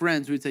good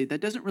friends, we'd say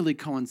that doesn't really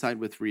coincide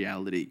with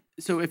reality.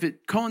 So if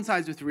it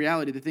coincides with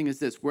reality, the thing is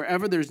this: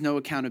 wherever there's no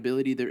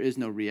accountability, there is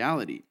no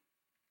reality.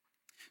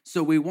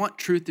 So we want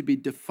truth to be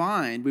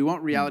defined. We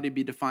want reality to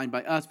be defined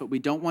by us, but we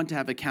don't want to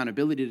have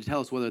accountability to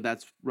tell us whether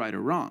that's right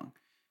or wrong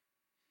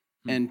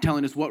and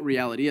telling us what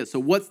reality is. So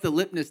what's the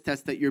litmus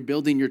test that you're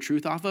building your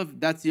truth off of?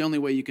 That's the only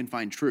way you can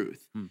find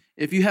truth.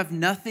 If you have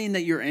nothing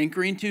that you're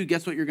anchoring to,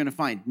 guess what you're going to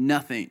find?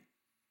 Nothing.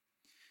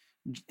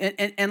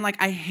 And like,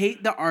 I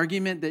hate the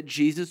argument that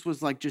Jesus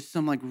was like just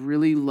some like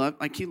really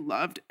like he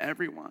loved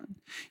everyone.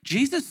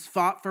 Jesus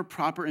fought for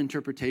proper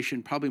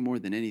interpretation probably more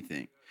than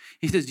anything.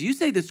 He says, you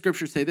say the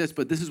scriptures say this,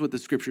 but this is what the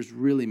scriptures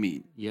really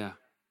mean. Yeah.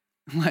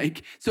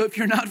 Like, so if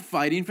you're not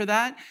fighting for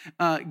that,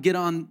 get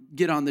on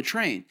the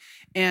train.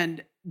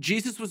 And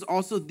Jesus was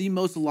also the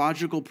most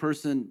logical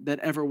person that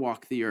ever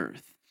walked the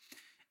earth.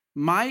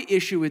 My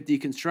issue with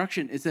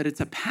deconstruction is that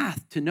it's a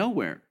path to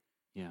nowhere.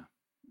 Yeah.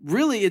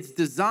 Really, it's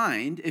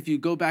designed, if you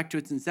go back to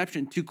its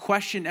inception, to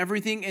question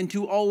everything and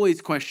to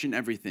always question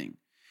everything.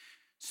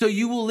 So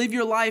you will live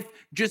your life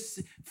just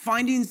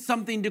finding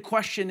something to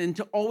question and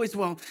to always,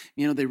 well,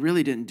 they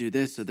really didn't do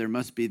this, so there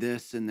must be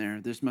this in there.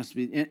 This must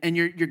be, and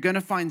you're going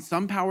to find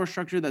some power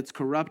structure that's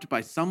corrupt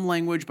by some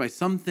language, by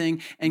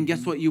something, and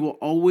guess what? You will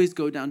always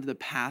go down to the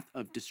path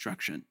of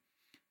destruction.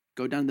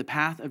 Go down the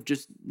path of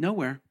just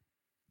nowhere,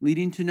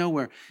 leading to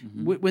nowhere.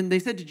 When they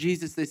said to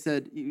Jesus, they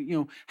said,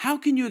 how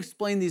can you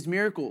explain these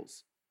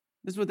miracles?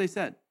 This is what they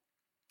said.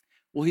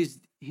 Well,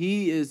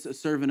 he is a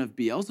servant of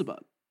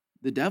Beelzebub,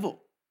 the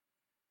devil.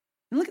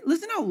 And look,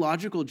 listen how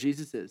logical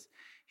Jesus is.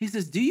 He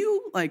says, do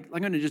you, like, I'm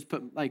going to just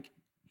put, like,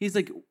 he's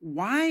like,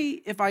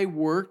 why, if I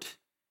worked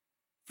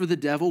for the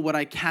devil, would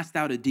I cast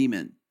out a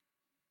demon?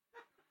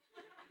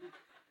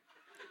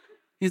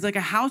 He's like, a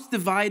house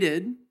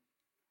divided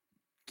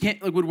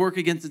would work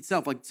against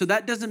itself. Like, so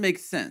that doesn't make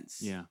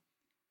sense. Yeah.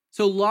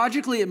 So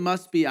logically, it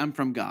must be, I'm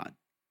from God.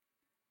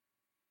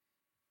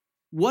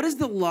 What is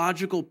the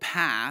logical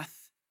path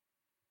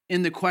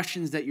in the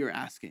questions that you're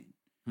asking?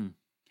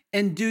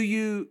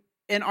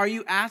 And are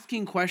you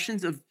asking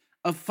questions of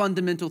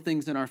fundamental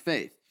things in our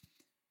faith?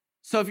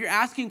 So if you're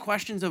asking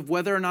questions of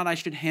whether or not I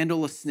should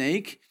handle a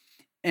snake,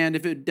 and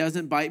if it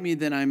doesn't bite me,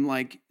 then I'm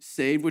like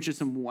saved, which is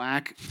some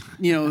whack,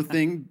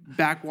 thing,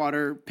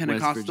 backwater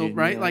Pentecostal,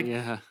 right? Like,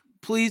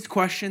 please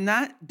question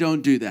that.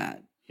 Don't do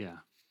that. Yeah.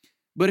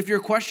 But if you're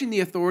questioning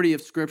the authority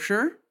of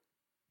Scripture,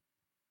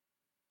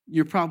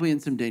 you're probably in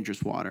some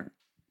dangerous water,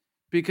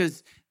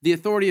 because the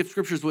authority of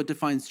Scripture is what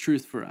defines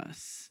truth for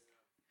us.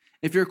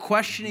 If you're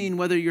questioning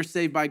whether you're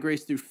saved by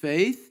grace through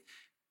faith,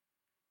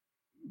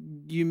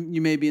 you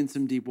may be in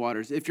some deep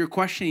waters. If you're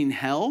questioning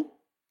hell,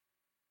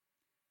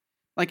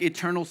 like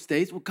eternal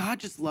states, well, God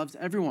just loves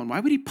everyone.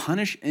 Why would he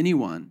punish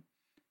anyone?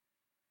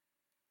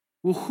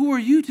 Well, who are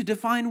you to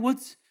define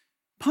what's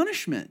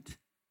punishment?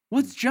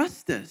 What's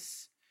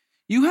justice?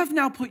 You have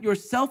now put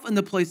yourself in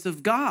the place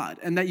of God,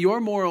 and that your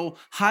moral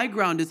high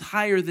ground is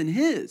higher than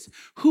his.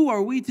 Who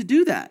are we to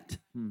do that?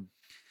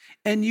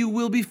 And you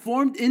will be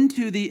formed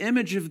into the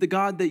image of the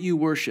God that you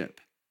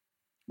worship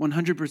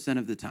 100%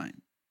 of the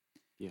time.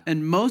 Yeah.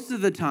 And most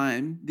of the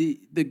time,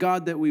 the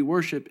God that we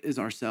worship is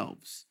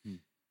ourselves,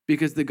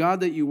 because the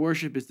God that you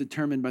worship is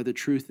determined by the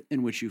truth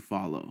in which you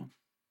follow.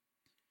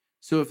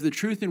 So if the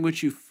truth in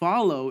which you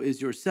follow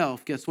is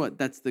yourself, guess what?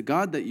 That's the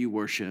God that you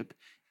worship.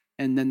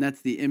 And then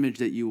that's the image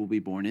that you will be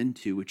born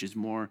into, which is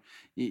more,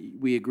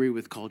 we agree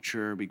with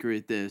culture, we agree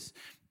with this.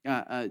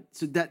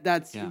 So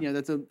that's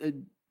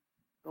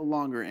a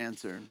longer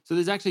answer. So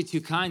there's actually two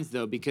kinds,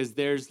 though, because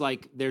there's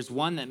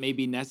one that may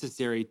be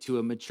necessary to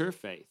a mature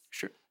faith.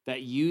 Sure.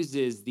 That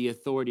uses the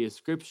authority of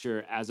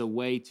Scripture as a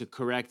way to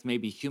correct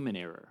maybe human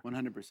error.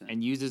 100%.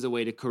 And uses a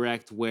way to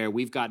correct where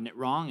we've gotten it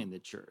wrong in the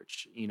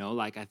church.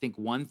 Like I think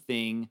one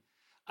thing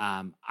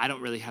I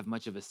don't really have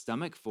much of a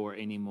stomach for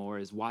anymore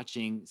is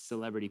watching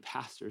celebrity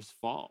pastors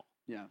fall.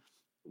 Yeah.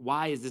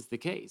 Why is this the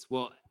case?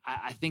 Well,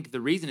 I think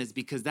the reason is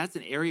because that's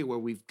an area where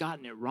we've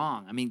gotten it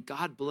wrong. I mean,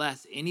 God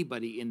bless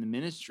anybody in the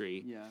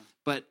ministry,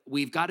 but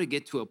we've got to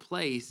get to a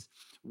place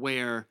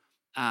where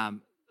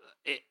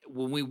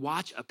when we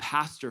watch a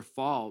pastor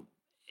fall,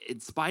 in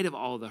spite of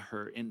all the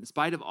hurt, in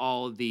spite of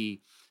all the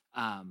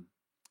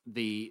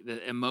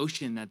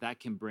emotion that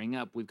can bring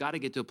up, we've got to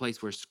get to a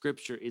place where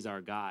Scripture is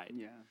our guide.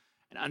 Yeah.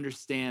 And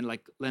understand,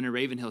 like Leonard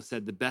Ravenhill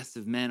said, the best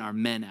of men are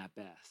men at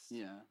best.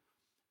 Yeah.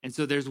 And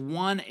so there's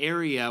one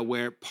area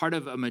where part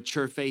of a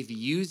mature faith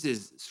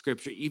uses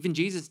Scripture. Even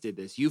Jesus did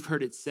this. You've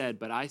heard it said,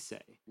 but I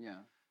say. Yeah.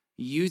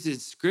 He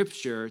uses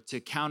Scripture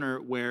to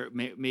counter where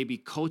maybe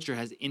culture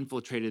has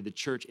infiltrated the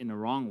church in the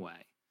wrong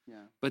way.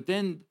 Yeah. But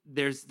then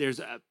there's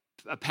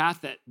a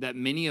path that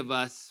many of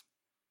us,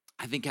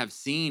 I think, have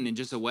seen in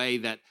just a way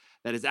that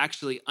is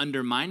actually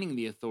undermining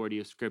the authority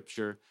of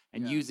Scripture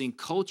and using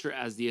culture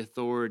as the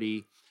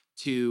authority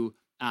to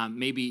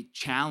maybe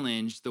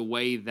challenge the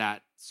way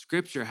that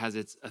Scripture has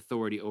its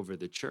authority over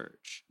the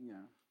church. Yeah.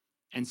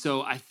 And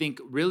so I think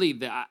really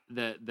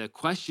the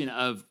question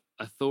of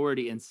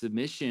authority and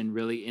submission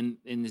really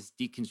in this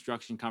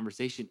deconstruction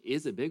conversation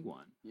is a big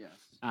one. Yes.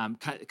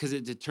 Because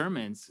it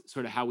determines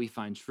sort of how we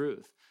find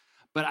truth.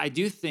 But I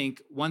do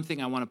think one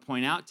thing I want to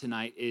point out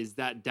tonight is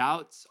that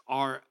doubts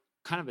are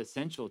kind of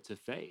essential to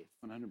faith.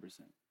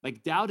 100%.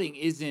 Like doubting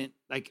isn't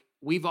like,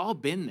 we've all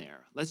been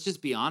there. Let's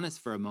just be honest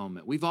for a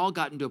moment. We've all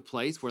gotten to a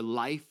place where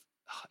life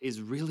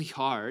is really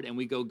hard and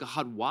we go,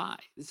 God, why?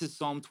 This is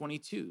Psalm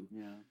 22.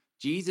 Yeah.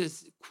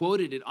 Jesus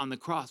quoted it on the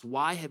cross.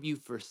 Why have you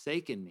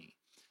forsaken me?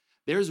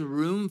 There's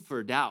room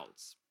for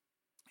doubts.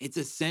 It's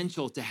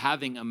essential to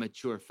having a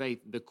mature faith.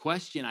 The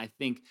question I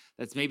think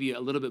that's maybe a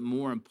little bit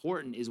more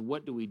important is,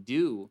 what do we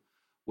do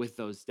with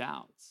those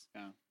doubts?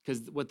 Yeah.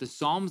 Because what the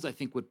Psalms, I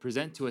think, would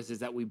present to us is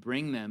that we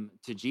bring them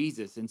to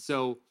Jesus. And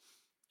so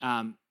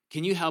can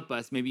you help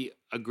us, maybe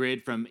a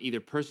grid from either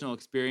personal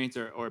experience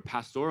or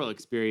pastoral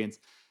experience,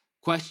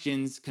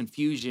 questions,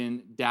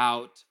 confusion,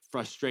 doubt,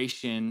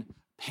 frustration,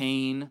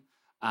 pain?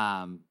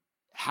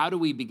 How do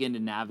we begin to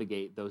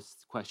navigate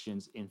those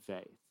questions in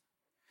faith?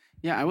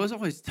 Yeah, I was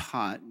always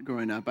taught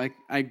growing up.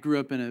 I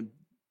grew up in a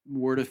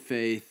word of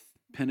faith,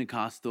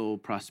 Pentecostal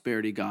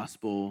prosperity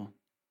gospel.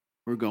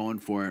 We're going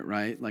for it,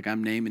 right? Like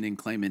I'm naming and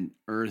claiming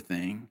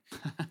thing.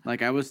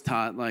 Like I was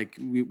taught, like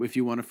if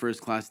you want a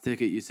first class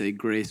ticket, you say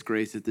grace,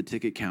 grace at the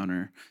ticket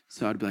counter.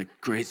 So I'd be like,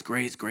 grace,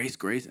 grace, grace,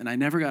 grace. And I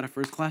never got a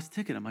first class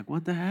ticket. I'm like,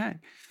 what the heck?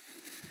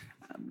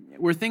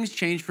 Where things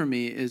changed for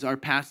me is our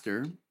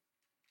pastor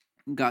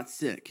got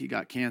sick. He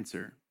got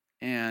cancer.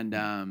 And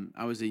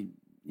I was a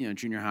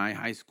junior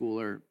high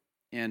schooler,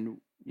 and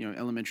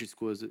elementary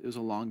school it was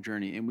a long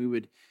journey.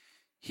 And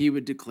he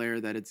would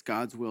declare that it's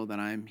God's will that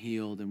I'm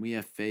healed, and we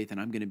have faith, and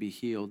I'm going to be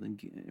healed. And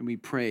we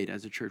prayed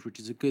as a church, which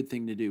is a good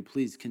thing to do.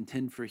 Please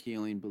contend for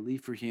healing,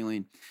 believe for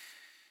healing.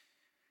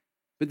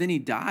 But then he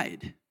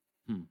died.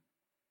 And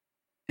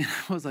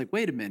I was like,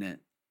 wait a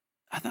minute.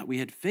 I thought we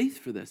had faith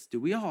for this. Do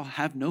we all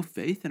have no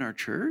faith in our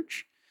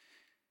church?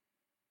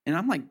 And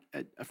I'm like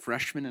a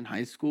freshman in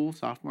high school,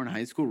 sophomore in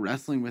high school,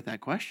 wrestling with that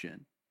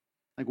question.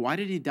 Like, why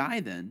did he die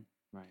then?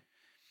 Right.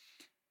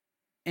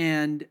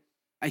 And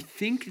I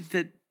think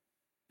that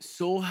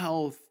soul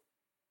health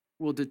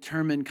will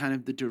determine kind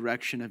of the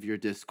direction of your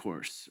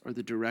discourse or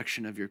the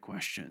direction of your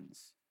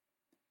questions.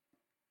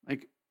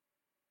 Like,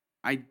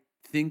 I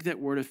think that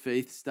word of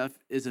faith stuff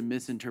is a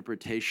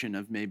misinterpretation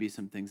of maybe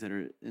some things that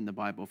are in the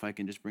Bible, if I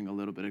can just bring a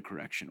little bit of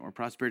correction. Or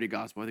prosperity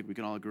gospel, I think we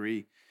can all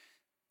agree,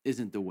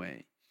 isn't the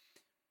way.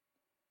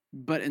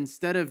 But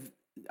instead of,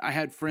 I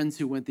had friends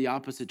who went the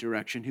opposite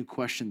direction, who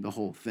questioned the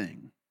whole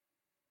thing.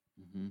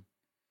 Mm-hmm.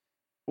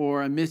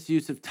 Or a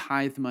misuse of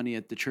tithe money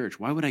at the church.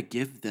 Why would I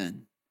give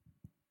then?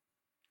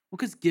 Well,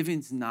 because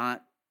giving's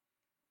not,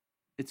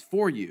 it's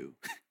for you.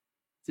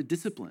 It's a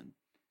discipline.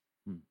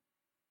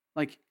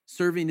 Like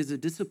serving is a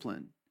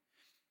discipline.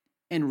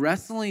 And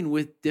wrestling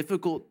with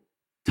difficult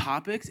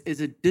topics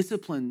is a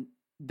discipline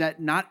that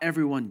not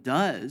everyone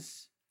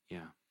does.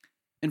 Yeah.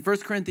 In 1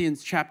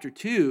 Corinthians chapter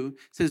 2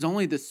 says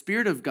only the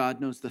Spirit of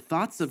God knows the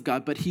thoughts of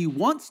God, but he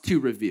wants to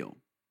reveal.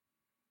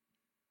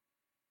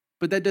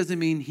 But that doesn't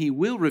mean he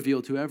will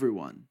reveal to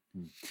everyone.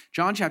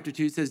 John chapter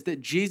 2 says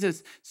that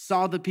Jesus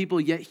saw the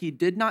people, yet he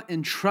did not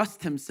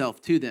entrust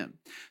himself to them.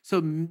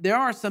 So there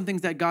are some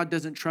things that God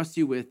doesn't trust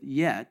you with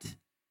yet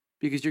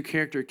because your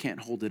character can't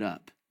hold it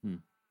up.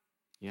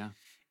 Yeah.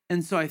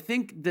 And so I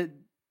think that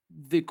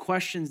the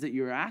questions that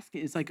you're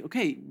asking, it's like,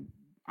 okay,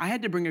 I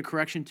had to bring a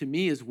correction to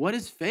me is, what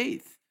is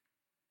faith?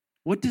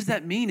 What does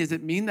that mean? Does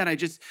it mean that I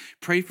just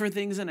pray for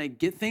things and I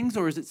get things,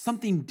 or is it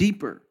something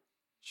deeper?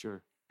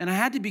 Sure. And I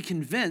had to be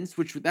convinced,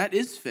 which that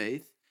is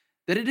faith,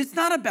 that it is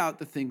not about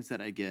the things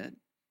that I get.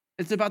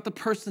 It's about the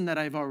person that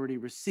I've already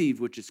received,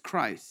 which is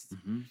Christ.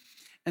 Mm-hmm.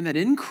 And that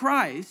in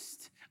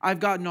Christ, I've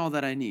gotten all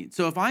that I need.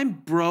 So if I'm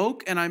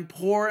broke and I'm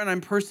poor and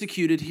I'm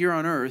persecuted here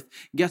on earth,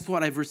 guess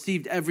what? I've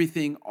received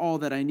everything, all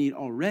that I need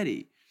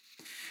already.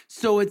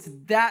 So it's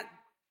that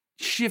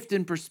shift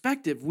in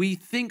perspective. We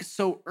think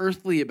so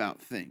earthly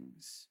about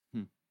things.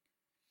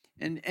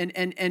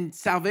 And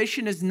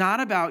salvation is not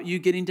about you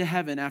getting to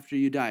heaven after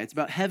you die. It's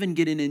about heaven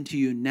getting into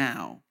you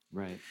now.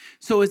 Right.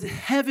 So is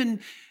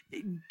heaven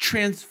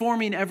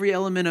transforming every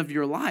element of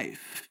your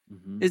life?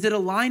 Mm-hmm. Is it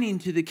aligning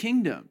to the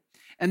kingdom?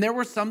 And there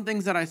were some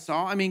things that I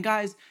saw. I mean,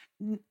 guys,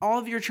 all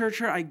of your church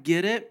here, I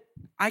get it.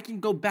 I can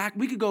go back.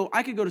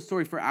 I could go to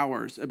story for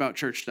hours about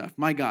church stuff.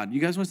 My God,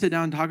 you guys want to sit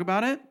down and talk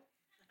about it?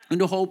 And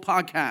do a whole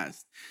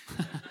podcast.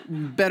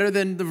 Better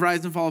than the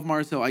rise and fall of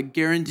Mars Hill, I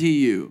guarantee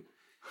you.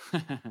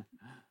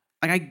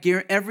 Like I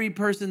guarantee every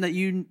person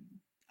that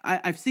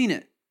I've seen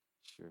it.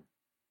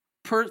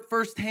 Sure.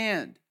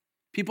 Firsthand.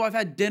 People I've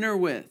had dinner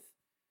with.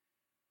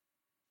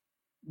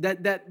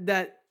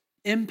 That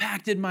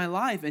impacted my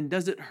life. And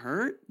does it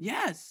hurt?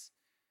 Yes.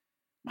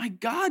 My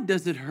God,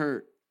 does it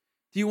hurt?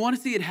 Do you want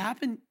to see it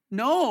happen?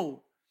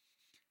 No.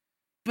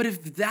 But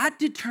if that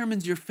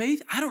determines your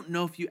faith, I don't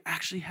know if you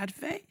actually had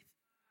faith.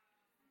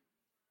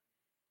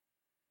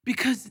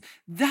 Because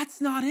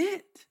that's not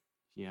it.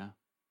 Yeah.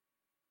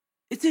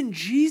 It's in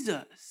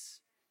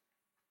Jesus.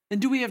 And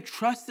do we have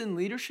trust in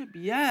leadership?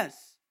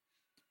 Yes.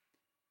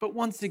 But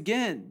once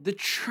again, the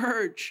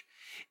church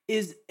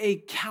is a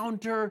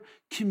counter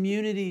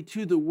community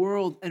to the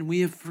world, and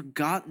we have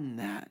forgotten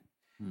that.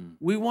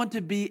 We want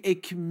to be a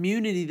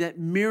community that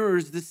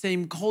mirrors the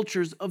same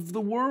cultures of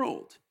the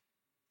world.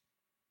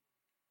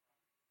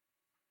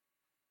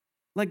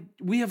 like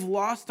we have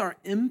lost our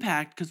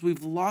impact because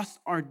we've lost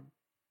our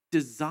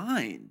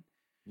design.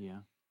 Yeah.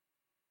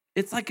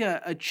 It's like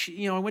I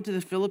went to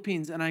the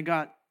Philippines and I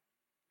got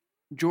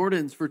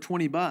Jordans for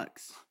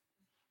 $20.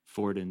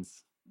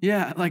 Fordens.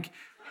 Yeah,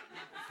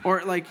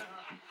 or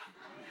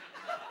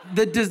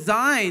the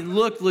design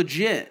looked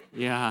legit.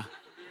 Yeah.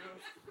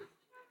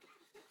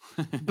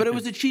 But it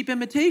was a cheap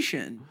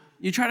imitation.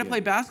 You try to play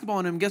basketball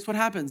on them, guess what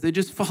happens? They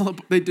just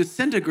they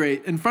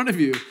disintegrate in front of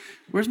you.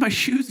 Where's my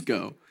shoes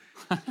go?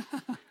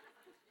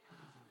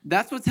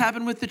 That's what's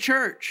happened with the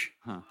church.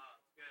 Huh.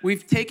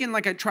 We've taken,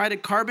 I try to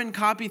carbon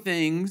copy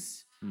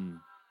things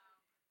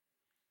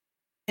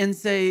and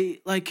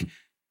say,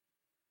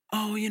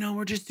 oh,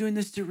 we're just doing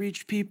this to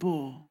reach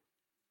people.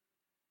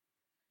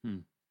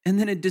 And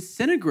then it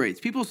disintegrates.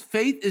 People's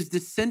faith is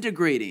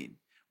disintegrating.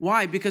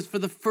 Why? Because for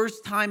the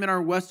first time in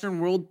our Western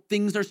world,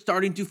 things are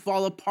starting to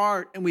fall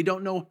apart and we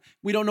don't know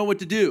what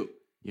to do.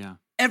 Yeah.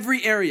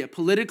 Every area,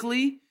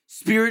 politically,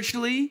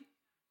 spiritually,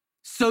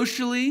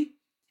 socially,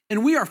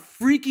 and we are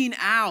freaking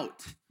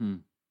out.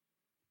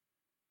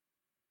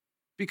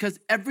 Because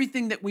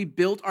everything that we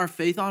built our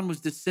faith on was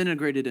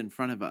disintegrated in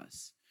front of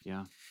us.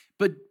 Yeah.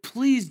 But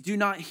please do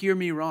not hear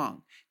me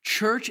wrong.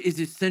 Church is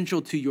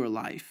essential to your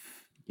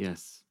life.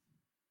 Yes.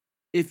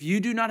 If you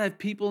do not have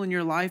people in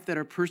your life that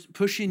are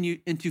pushing you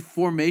into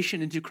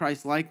formation, into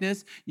Christ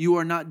likeness, you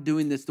are not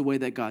doing this the way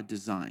that God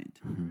designed.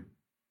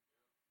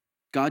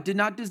 God did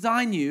not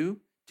design you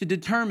to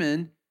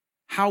determine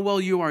how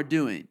well you are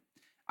doing.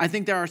 I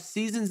think there are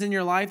seasons in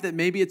your life that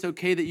maybe it's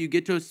okay that you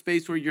get to a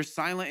space where you're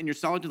silent and you're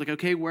solitude,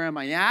 okay, where am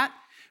I at?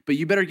 But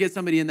you better get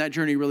somebody in that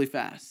journey really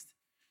fast.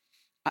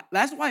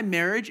 That's why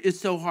marriage is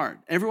so hard.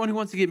 Everyone who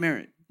wants to get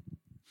married.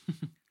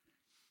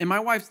 And my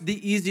wife's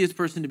the easiest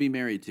person to be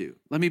married to.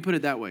 Let me put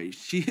it that way.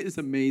 She is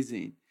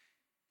amazing.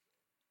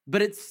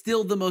 But it's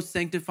still the most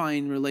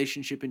sanctifying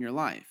relationship in your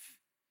life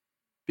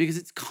because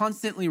it's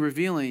constantly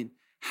revealing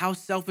how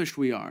selfish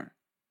we are.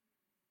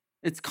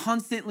 It's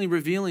constantly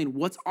revealing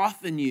what's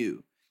off in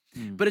you.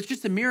 But it's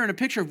just a mirror and a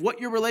picture of what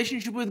your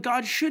relationship with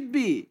God should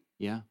be.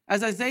 Yeah.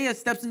 As Isaiah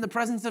steps in the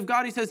presence of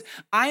God, he says,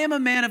 I am a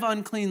man of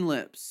unclean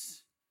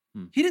lips.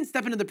 He didn't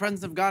step into the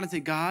presence of God and say,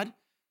 God,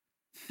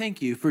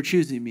 thank you for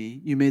choosing me.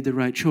 You made the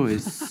right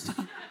choice.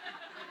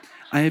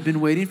 I have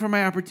been waiting for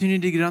my opportunity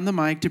to get on the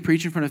mic to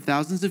preach in front of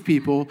thousands of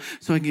people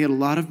so I can get a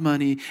lot of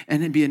money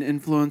and then be an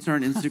influencer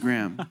on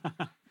Instagram.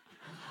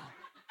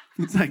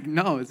 It's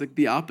no, it's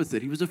the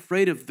opposite. He was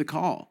afraid of the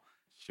call.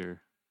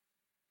 Sure.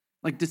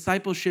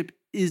 Discipleship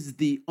is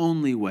the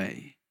only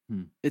way.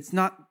 It's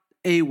not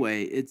a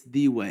way, it's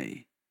the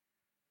way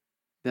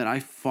that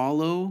I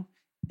follow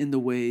in the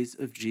ways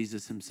of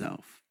Jesus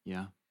himself.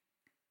 Yeah.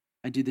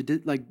 I do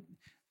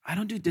I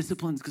don't do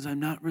disciplines because I'm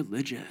not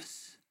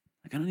religious.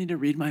 I don't need to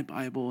read my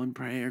Bible and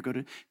pray or go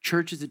to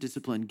church is a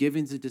discipline,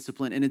 giving is a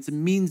discipline, and it's a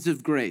means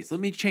of grace.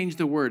 Let me change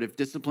the word if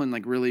discipline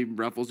really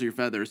ruffles your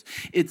feathers.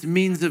 It's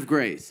means of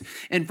grace.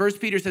 And 1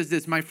 Peter says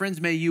this, my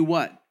friends, may you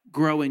what?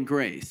 Grow in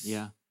grace.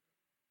 Yeah.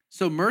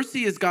 So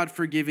mercy is God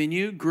forgiving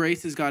you.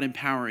 Grace is God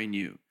empowering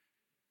you.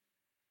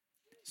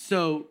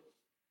 So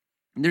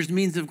there's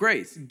means of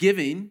grace.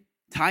 Giving,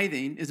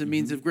 tithing is a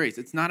means of grace.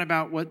 It's not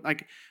about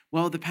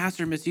the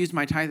pastor misused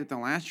my tithe at the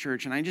last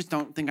church and I just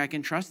don't think I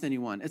can trust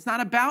anyone. It's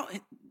not about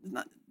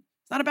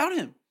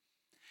him.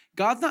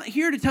 God's not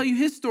here to tell you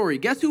his story.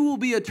 Guess who will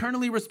be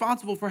eternally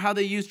responsible for how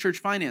they use church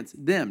finance?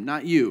 Them,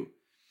 not you.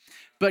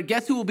 But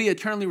guess who will be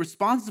eternally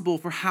responsible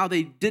for how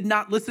they did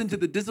not listen to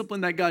the discipline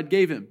that God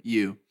gave him?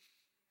 You.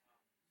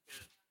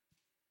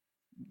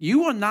 You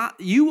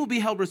will be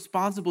held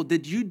responsible.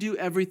 Did you do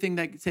everything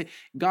that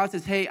God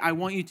says, hey, I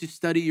want you to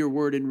study your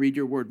word and read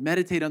your word.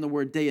 Meditate on the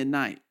word day and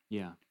night.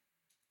 Yeah.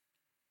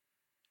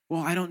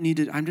 Well, I don't need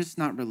to. I'm just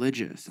not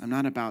religious. I'm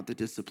not about the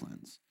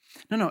disciplines.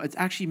 No, it's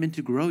actually meant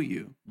to grow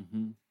you.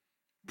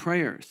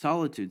 Prayer,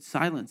 solitude,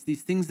 silence,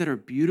 these things that are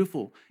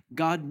beautiful,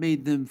 God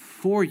made them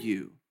for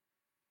you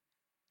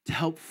to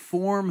help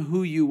form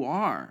who you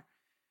are.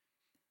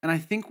 And I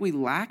think we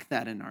lack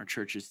that in our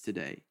churches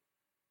today.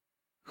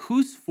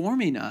 Who's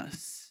forming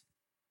us?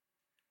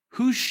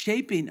 Who's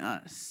shaping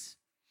us?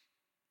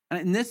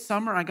 And this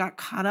summer, I got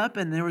caught up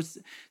and there was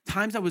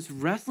times I was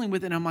wrestling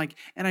with it. And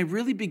and I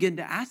really began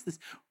to ask this,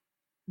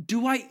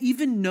 do I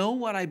even know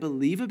what I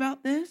believe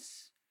about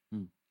this?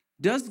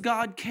 Does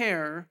God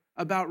care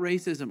about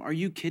racism? Are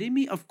you kidding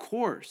me? Of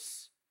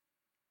course.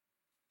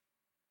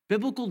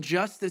 Biblical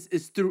justice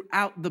is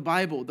throughout the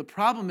Bible. The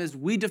problem is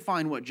we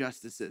define what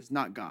justice is,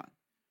 not God.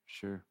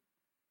 Sure.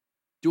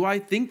 Do I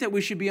think that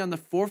we should be on the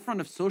forefront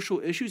of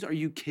social issues? Are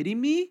you kidding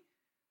me?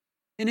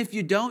 And if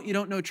you don't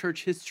know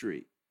church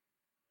history.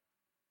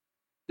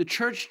 The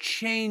church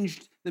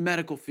changed the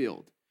medical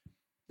field.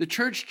 The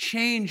church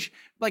changed,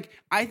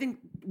 I think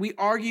we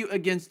argue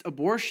against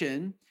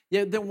abortion,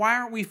 yet then why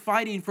aren't we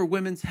fighting for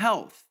women's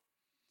health?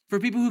 For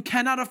people who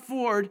cannot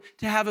afford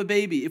to have a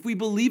baby. If we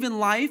believe in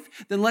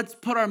life, then let's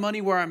put our money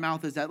where our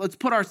mouth is at. Let's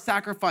put our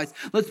sacrifice.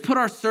 Let's put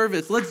our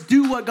service. Let's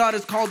do what God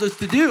has called us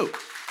to do.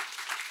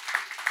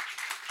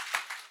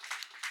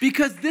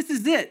 Because this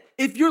is it.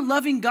 If you're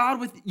loving God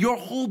with your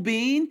whole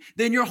being,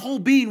 then your whole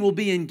being will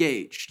be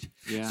engaged.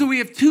 Yeah. So we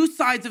have two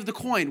sides of the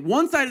coin.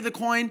 One side of the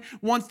coin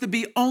wants to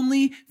be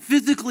only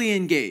physically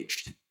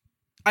engaged.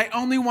 I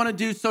only want to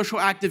do social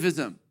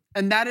activism.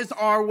 And that is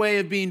our way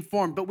of being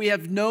formed. But we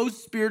have no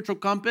spiritual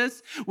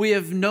compass. We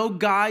have no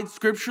guide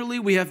scripturally.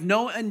 We have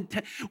no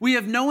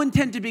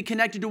intent to be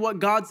connected to what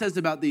God says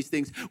about these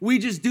things. We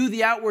just do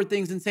the outward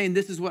things and saying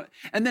this is what.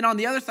 And then on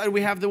the other side,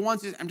 we have the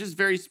ones who I'm just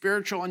very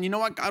spiritual. And you know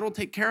what? God will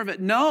take care of it.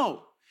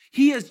 No.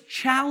 He has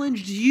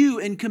challenged you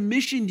and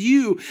commissioned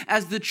you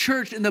as the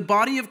church and the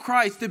body of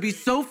Christ to be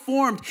so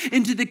formed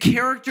into the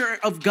character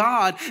of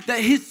God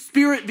that his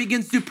spirit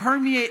begins to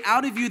permeate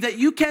out of you that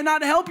you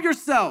cannot help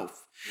yourself.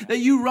 That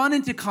you run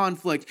into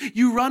conflict,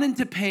 you run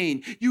into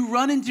pain, you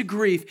run into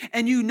grief,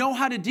 and you know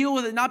how to deal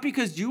with it, not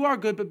because you are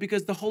good, but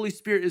because the Holy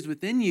Spirit is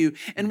within you.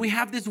 And we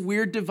have this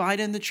weird divide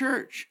in the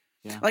church.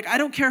 Yeah. Like, I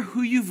don't care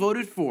who you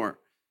voted for,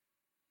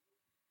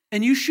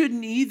 and you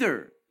shouldn't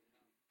either.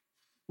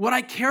 What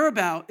I care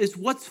about is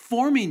what's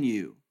forming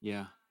you.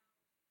 Yeah.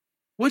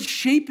 What's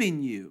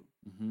shaping you.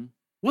 Mm-hmm.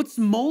 What's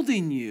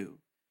molding you.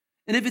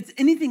 And if it's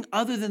anything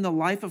other than the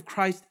life of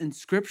Christ in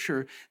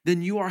Scripture,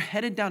 then you are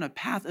headed down a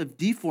path of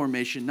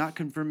deformation, not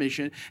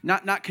conformation,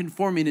 not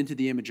conforming into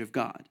the image of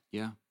God.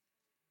 Yeah.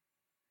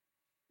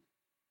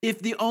 If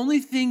the only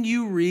thing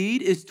you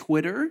read is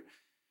Twitter,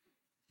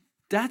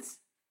 that's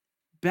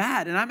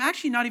bad. And I'm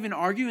actually not even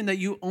arguing that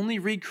you only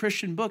read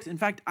Christian books. In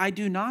fact, I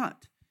do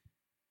not.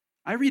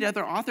 I read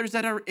other authors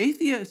that are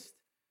atheist,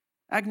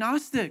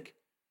 agnostic.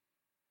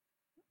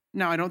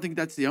 Now, I don't think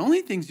that's the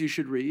only things you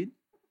should read.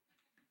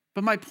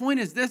 But my point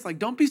is this, like,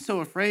 don't be so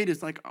afraid.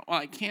 It's like, oh,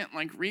 I can't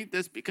read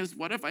this because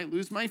what if I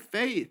lose my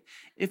faith?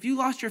 If you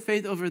lost your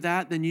faith over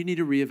that, then you need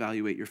to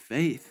reevaluate your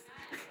faith.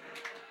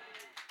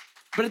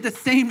 But at the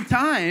same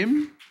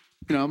time,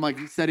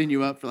 I'm setting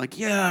you up for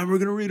yeah, we're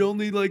going to read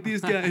only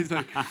these guys.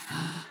 But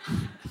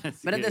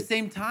good. At the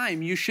same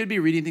time, you should be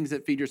reading things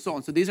that feed your soul.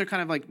 And so these are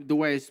kind of the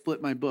way I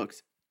split my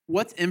books.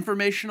 What's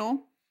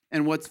informational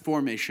and what's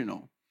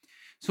formational.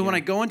 So when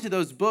I go into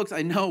those books,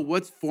 I know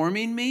what's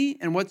forming me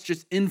and what's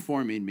just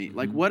informing me.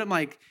 Mm-hmm. What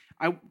am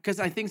because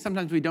I think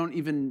sometimes we don't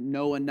even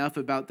know enough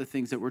about the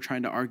things that we're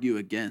trying to argue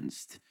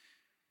against.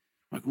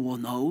 Well,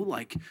 no,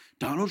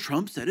 Donald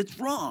Trump said it's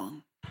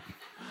wrong.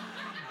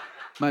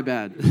 My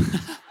bad.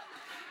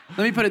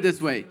 Let me put it this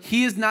way.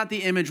 He is not the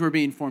image we're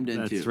being formed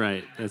into. That's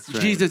right.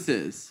 Jesus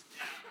is.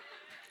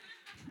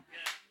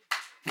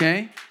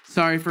 Okay?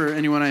 Sorry for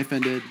anyone I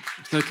offended.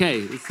 It's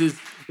okay.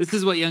 This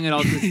is what Young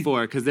Adults is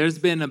for, because there's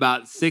been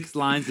about 6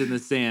 lines in the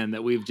sand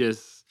that we've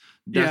just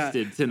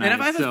dusted tonight. And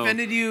if I've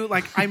offended you,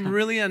 I'm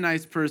really a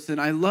nice person.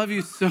 I love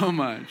you so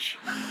much.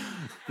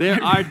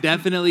 There are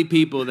definitely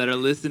people that are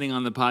listening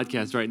on the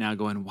podcast right now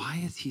going,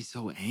 why is he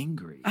so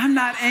angry? I'm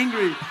not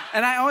angry.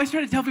 And I always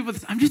try to tell people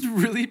this. I'm just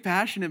really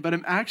passionate, but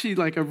I'm actually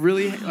a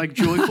really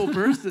joyful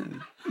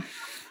person.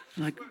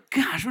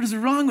 Gosh, what is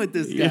wrong with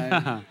this guy?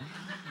 Yeah.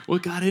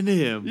 What got into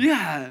him?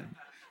 Yeah.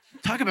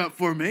 Talk about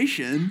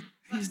formation.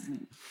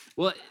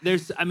 Well,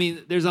 there's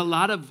a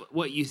lot of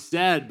what you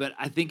said, but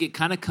I think it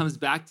kind of comes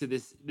back to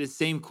this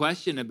same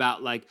question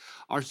about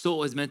our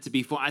soul is meant to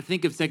be formed. I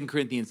think of 2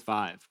 Corinthians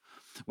 5.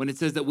 When it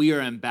says that we are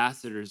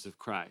ambassadors of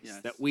Christ,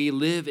 yes. that we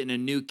live in a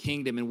new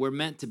kingdom and we're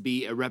meant to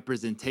be a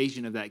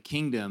representation of that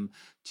kingdom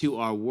to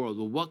our world.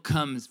 Well, what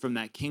comes from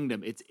that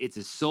kingdom? It's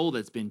a soul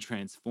that's been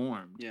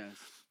transformed. Yes.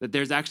 That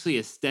there's actually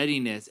a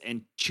steadiness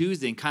and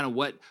choosing kind of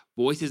what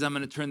voices I'm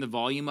going to turn the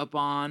volume up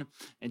on,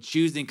 and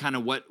choosing kind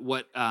of what's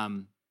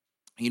going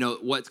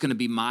to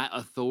be my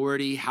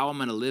authority, how I'm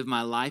going to live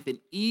my life. And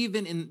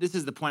this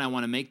is the point I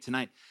want to make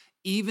tonight,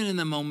 even in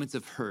the moments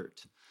of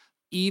hurt,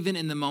 even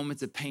in the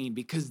moments of pain,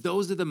 because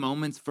those are the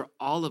moments for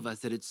all of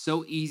us that it's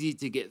so easy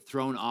to get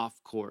thrown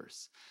off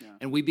course. Yeah.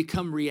 And we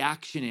become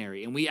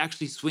reactionary and we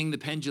actually swing the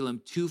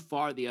pendulum too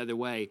far the other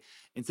way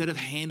instead of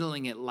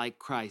handling it like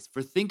Christ.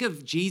 Think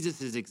of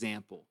Jesus's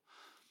example,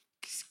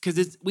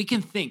 because we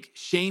can think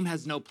shame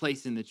has no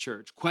place in the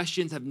church.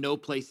 Questions have no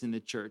place in the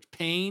church.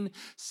 Pain,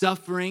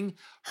 suffering,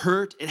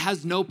 hurt, it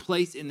has no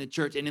place in the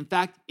church. And in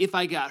fact, if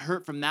I got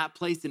hurt from that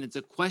place, then it's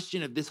a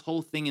question of this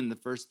whole thing in the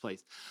first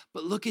place.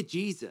 But look at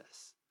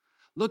Jesus.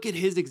 Look at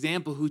his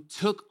example, who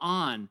took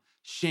on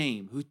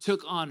shame, who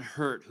took on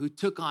hurt, who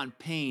took on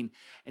pain,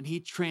 and he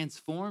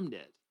transformed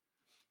it.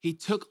 He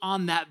took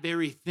on that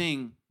very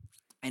thing,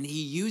 and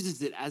he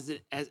uses it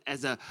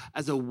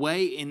as a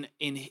way in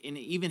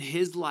even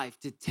his life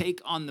to take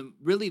on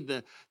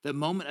the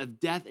moment of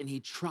death, and he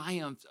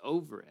triumphed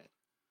over it.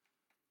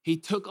 He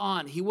took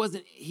on, he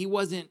wasn't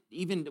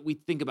even, we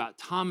think about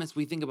Thomas,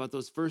 we think about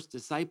those first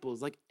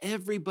disciples,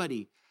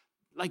 everybody,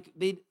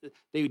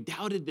 they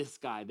doubted this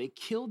guy, they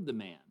killed the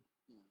man.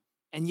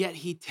 And yet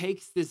he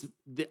takes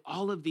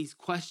all of these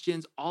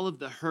questions, all of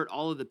the hurt,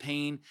 all of the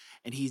pain,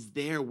 and he's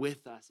there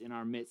with us in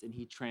our midst, and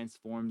he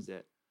transforms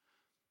it.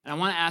 And I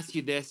want to ask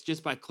you this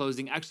just by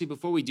closing. Actually,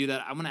 before we do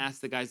that, I want to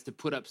ask the guys to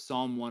put up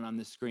Psalm 1 on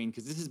the screen,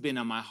 because this has been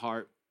on my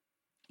heart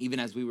even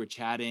as we were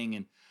chatting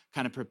and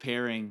kind of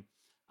preparing.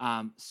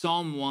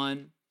 Psalm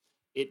 1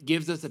 it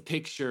gives us a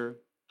picture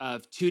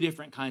of two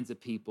different kinds of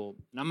people.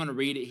 And I'm going to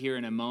read it here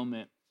in a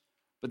moment.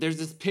 But there's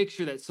this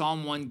picture that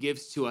Psalm 1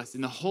 gives to us.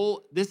 And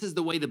this is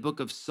the way the book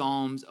of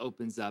Psalms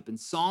opens up. And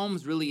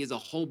Psalms really is a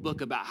whole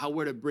book about how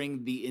we're to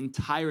bring the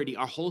entirety,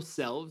 our whole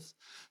selves,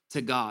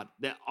 to God.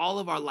 That all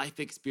of our life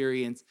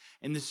experience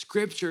and the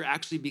scripture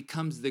actually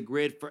becomes the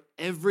grid for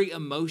every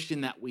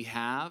emotion that we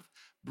have,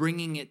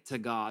 bringing it to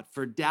God.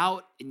 For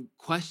doubt and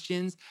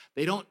questions,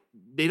 they don't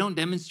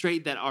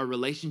demonstrate that our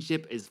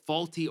relationship is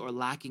faulty or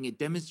lacking. It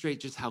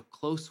demonstrates just how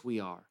close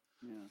we are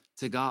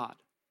to God.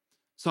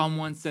 Psalm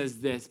 1 says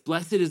this: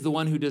 "Blessed is the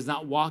one who does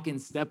not walk in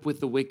step with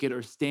the wicked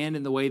or stand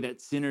in the way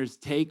that sinners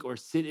take or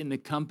sit in the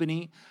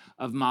company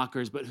of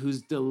mockers, but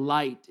whose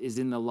delight is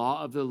in the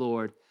law of the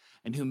Lord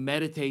and who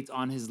meditates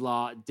on his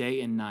law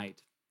day and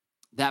night.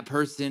 That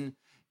person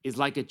is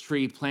like a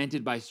tree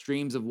planted by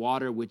streams of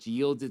water, which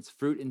yields its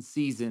fruit in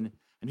season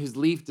and whose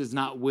leaf does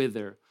not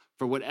wither,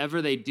 for whatever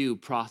they do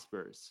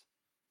prospers.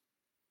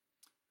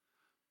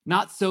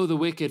 Not so the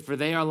wicked, for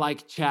they are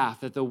like chaff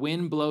that the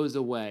wind blows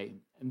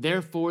away. And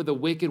therefore the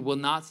wicked will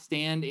not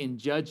stand in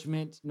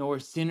judgment, nor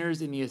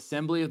sinners in the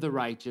assembly of the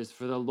righteous.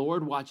 For the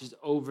Lord watches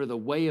over the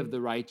way of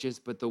the righteous,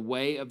 but the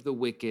way of the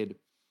wicked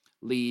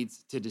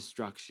leads to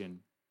destruction."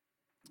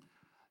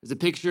 There's a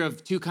picture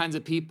of two kinds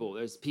of people.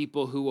 There's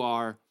people who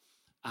are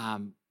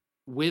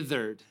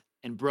withered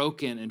and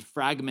broken and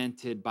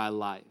fragmented by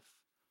life.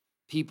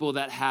 People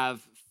that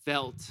have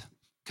felt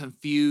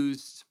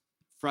confused,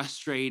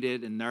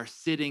 frustrated, and they're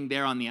sitting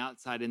there on the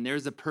outside. And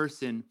there's a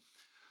person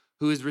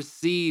who has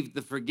received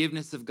the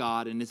forgiveness of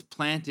God and is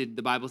planted,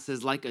 the Bible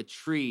says, like a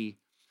tree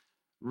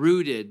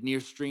rooted near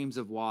streams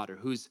of water,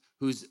 whose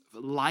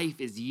life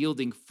is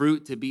yielding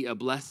fruit to be a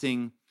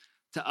blessing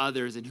to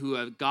others, and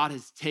who God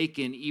has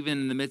taken even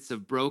in the midst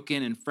of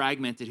broken and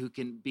fragmented, who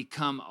can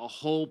become a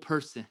whole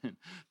person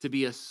to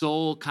be a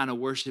soul kind of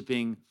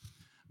worshiping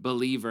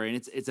believer. And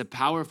it's a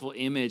powerful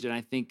image. And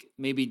I think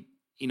maybe,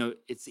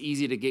 it's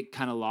easy to get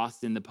kind of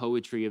lost in the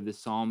poetry of the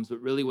Psalms,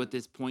 but really what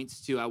this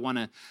points to, I want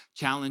to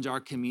challenge our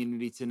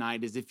community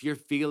tonight, is if you're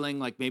feeling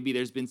like maybe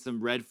there's been some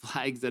red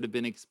flags that have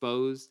been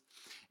exposed,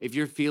 if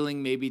you're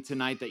feeling maybe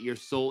tonight that your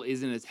soul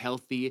isn't as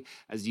healthy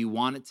as you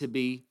want it to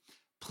be,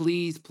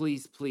 please,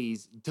 please,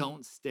 please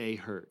don't stay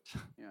hurt.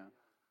 Yeah.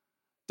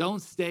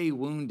 Don't stay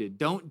wounded.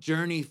 Don't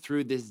journey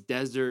through this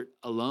desert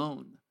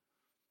alone.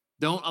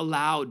 Don't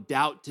allow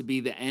doubt to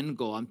be the end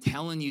goal. I'm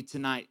telling you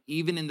tonight,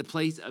 even in the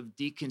place of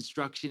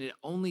deconstruction, it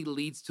only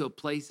leads to a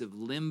place of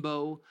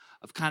limbo,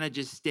 of kind of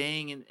just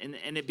staying,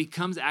 and it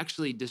becomes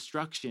actually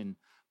destruction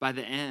by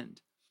the end.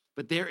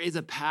 But there is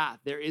a path,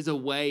 there is a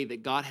way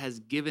that God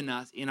has given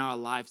us in our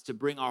lives to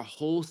bring our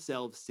whole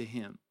selves to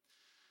him.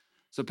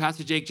 So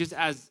Pastor Jake, just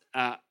as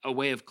a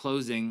way of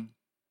closing,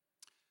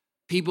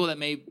 people that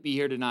may be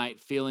here tonight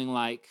feeling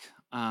like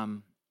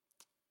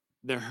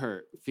they're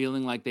hurt,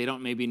 feeling like they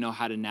don't maybe know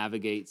how to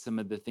navigate some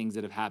of the things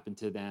that have happened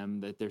to them,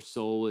 that their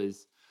soul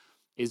is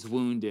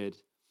wounded.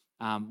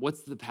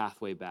 What's the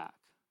pathway back?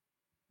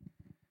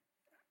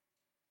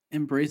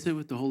 Embrace it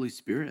with the Holy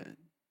Spirit.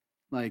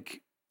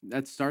 Like,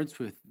 that starts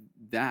with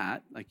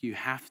that. Like, you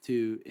have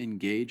to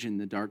engage in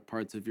the dark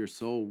parts of your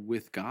soul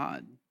with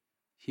God.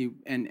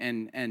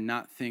 And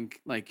not think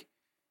like,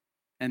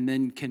 and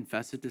then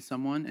confess it to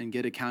someone and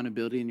get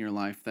accountability in your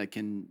life that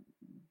can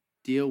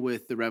deal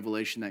with the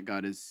revelation that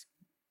God has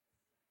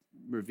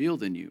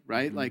revealed in you,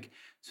 right? Mm-hmm. Like,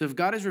 so if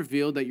God has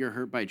revealed that you're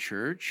hurt by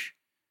church,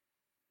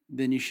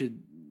 then you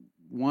should,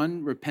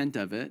 one, repent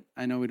of it.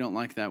 I know we don't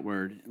like that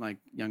word, like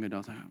young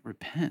adults,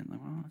 repent. Like,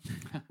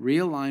 well,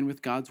 realign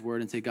with God's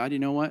word and say, God, you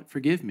know what?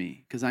 Forgive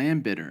me, because I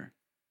am bitter.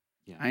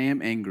 Yeah. I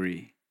am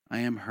angry. I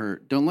am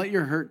hurt. Don't let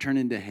your hurt turn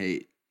into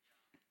hate.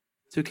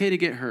 It's okay to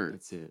get hurt.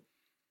 That's it.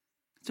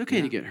 It's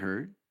okay to get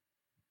hurt.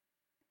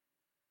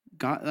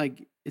 God,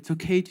 like, it's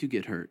okay to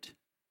get hurt,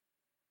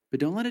 but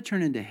don't let it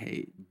turn into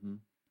hate. Mm-hmm.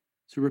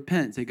 So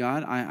repent. Say,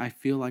 God, I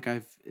feel like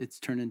it's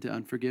turned into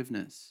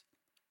unforgiveness.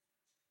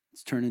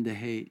 It's turned into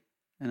hate,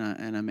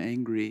 and I'm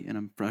angry, and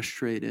I'm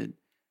frustrated,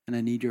 and I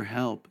need your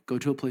help. Go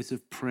to a place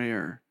of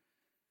prayer.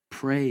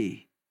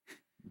 Pray.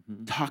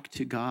 Mm-hmm. Talk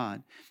to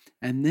God,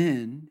 and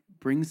then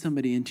bring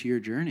somebody into your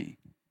journey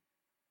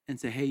and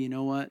say, hey, you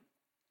know what?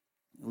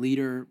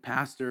 Leader,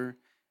 pastor,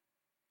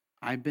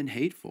 I've been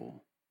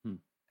hateful, and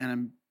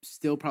I'm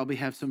still probably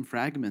have some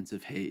fragments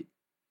of hate.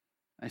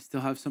 I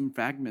still have some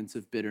fragments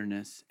of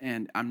bitterness,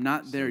 and I'm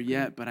not there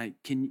yet, but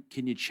can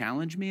you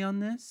challenge me on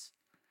this?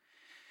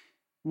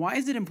 Why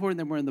is it important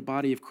that we're in the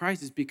body of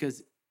Christ? Is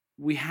because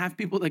we have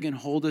people that can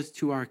hold us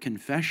to our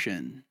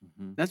confession.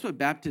 Mm-hmm. That's what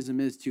baptism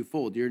is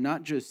twofold. You're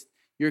not just,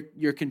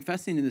 you're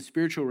confessing in the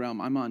spiritual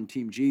realm, I'm on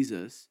Team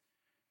Jesus,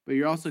 but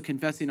you're also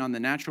confessing on the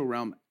natural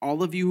realm.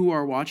 All of you who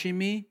are watching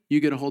me, you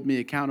get to hold me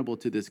accountable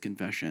to this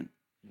confession.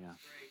 Yeah.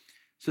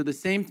 So the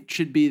same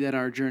should be that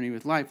our journey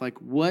with life, like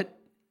what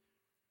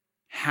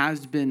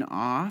has been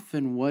off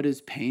and what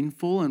is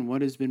painful and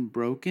what has been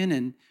broken,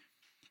 and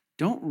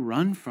don't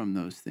run from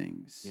those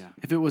things. Yeah.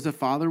 If it was a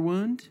father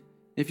wound,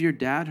 if your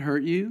dad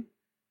hurt you,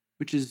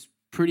 which is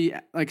pretty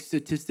like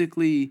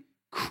statistically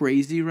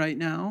crazy right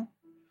now,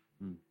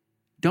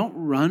 don't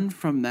run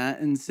from that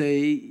and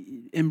say,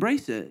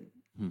 embrace it.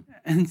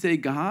 And say,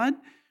 God,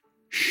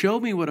 show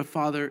me what a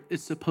father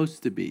is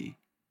supposed to be.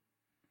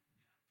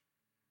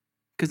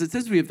 Because it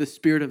says we have the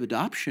spirit of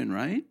adoption,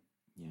 right?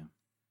 Yeah.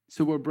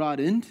 So we're brought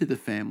into the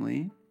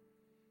family.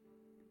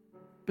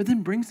 But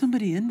then bring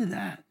somebody into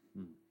that.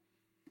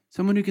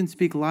 Someone who can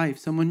speak life,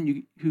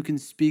 someone who can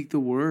speak the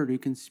word, who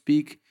can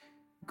speak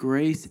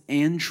grace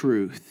and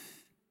truth.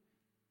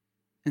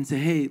 And say,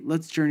 hey,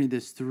 let's journey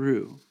this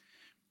through.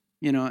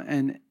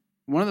 And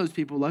one of those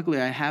people,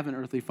 luckily, I have an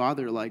earthly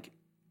father,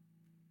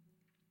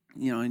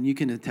 and you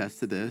can attest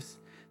to this.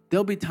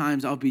 There'll be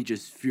times I'll be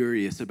just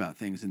furious about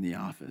things in the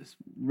office.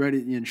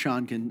 Ready, and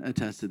Sean can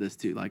attest to this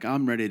too.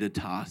 I'm ready to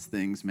toss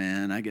things,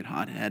 man. I get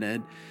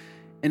hot-headed.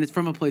 And it's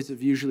from a place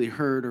of usually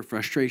hurt or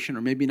frustration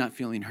or maybe not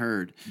feeling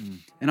heard.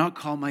 And I'll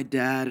call my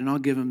dad and I'll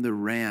give him the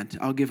rant.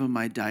 I'll give him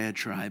my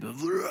diatribe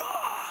of,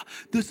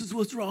 this is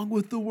what's wrong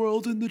with the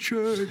world and the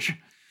church.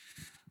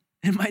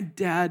 And my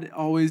dad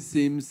always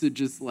seems to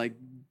just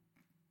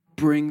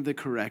bring the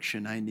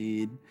correction I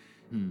need.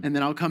 And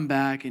then I'll come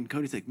back and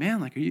Cody's like,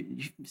 man,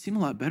 you seem a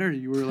lot better.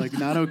 You were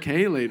not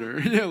okay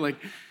later.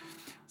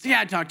 So yeah,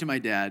 I talked to my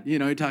dad, he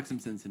talked some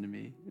sense into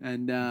me.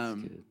 And,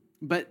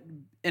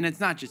 and it's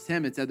not just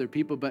him, it's other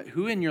people, but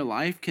who in your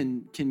life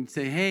can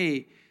say,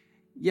 hey,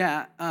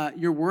 yeah,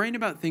 you're worrying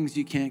about things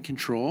you can't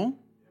control.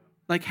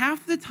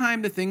 Half the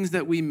time, the things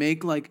that we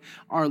make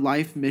our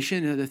life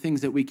mission are the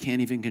things that we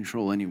can't even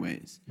control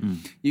anyways.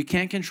 You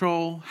can't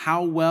control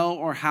how well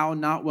or how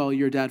not well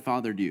your dad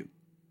fathered you.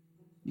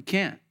 You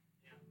can't.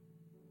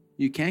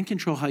 You can't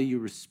control how you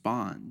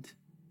respond.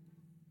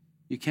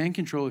 You can't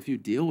control if you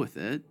deal with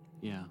it.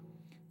 Yeah.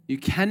 You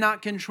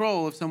cannot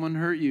control if someone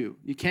hurt you.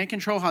 You can't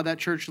control how that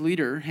church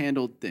leader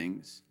handled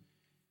things.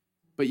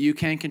 But you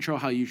can control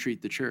how you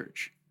treat the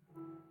church.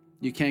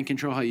 You can't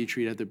control how you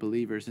treat other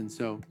believers. And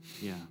so,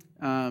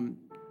 can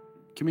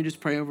we just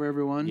pray over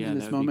everyone in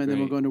this moment, and then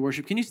we'll go into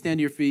worship? Can you stand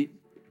to your feet?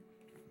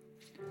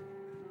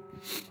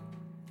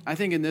 I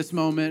think in this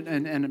moment,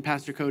 and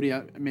Pastor Cody,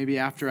 maybe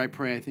after I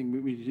pray, I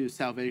think we do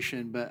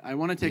salvation. But I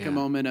want to take a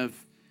moment of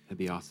that'd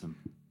be awesome.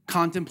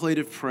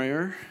 Contemplative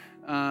prayer.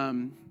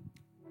 And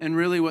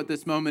really what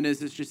this moment is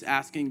just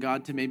asking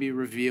God to maybe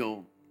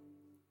reveal.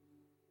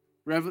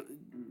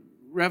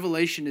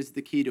 Revelation is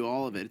the key to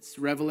all of it.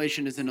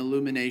 Revelation is an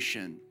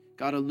illumination.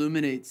 God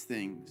illuminates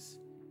things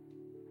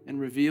and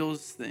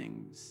reveals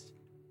things.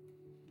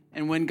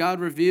 And when God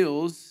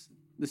reveals,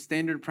 the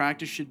standard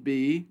practice should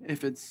be,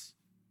 if it's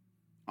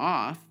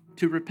off,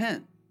 to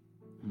repent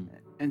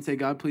and say,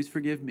 God, please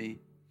forgive me.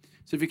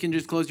 So if you can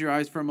just close your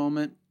eyes for a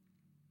moment.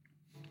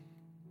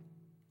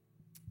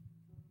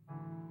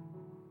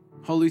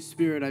 Holy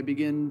Spirit, I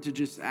begin to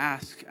just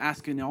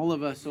asking all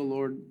of us, oh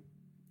Lord,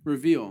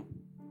 reveal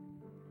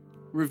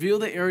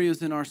the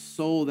areas in our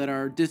soul that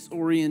are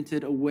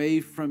disoriented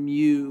away from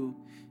you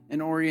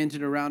and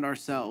oriented around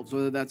ourselves,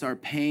 whether that's our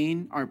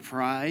pain, our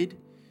pride,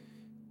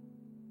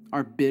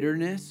 our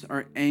bitterness,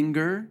 our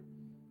anger,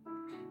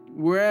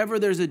 wherever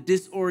there's a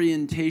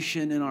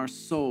disorientation in our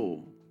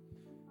soul.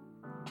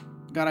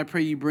 God, I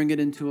pray you bring it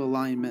into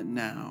alignment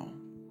now.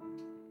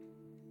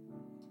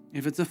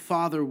 If it's a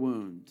father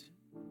wound,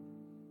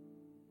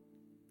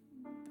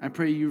 I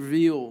pray you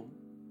reveal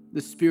the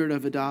spirit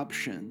of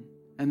adoption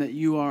and that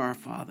you are our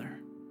Father.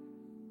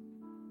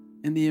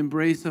 And the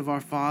embrace of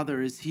our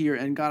Father is here.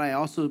 And God, I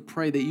also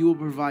pray that you will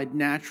provide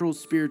natural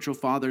spiritual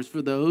fathers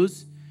for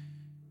those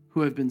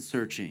who have been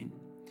searching.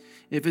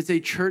 If it's a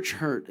church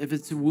hurt, if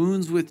it's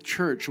wounds with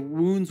church,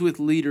 wounds with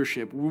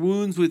leadership,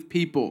 wounds with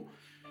people,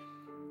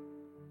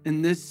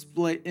 in this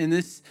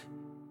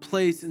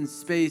place and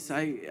space,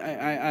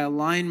 I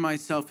align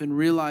myself and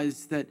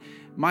realize that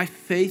my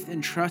faith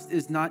and trust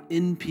is not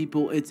in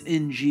people, it's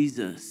in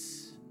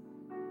Jesus.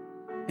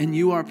 And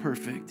you are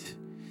perfect,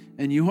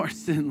 and you are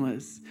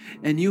sinless,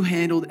 and you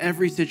handled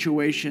every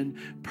situation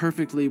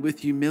perfectly with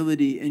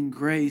humility and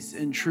grace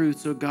and truth.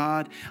 So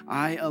God,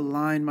 I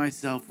align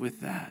myself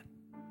with that.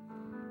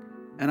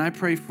 And I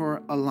pray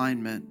for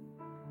alignment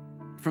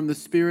from the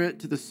spirit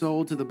to the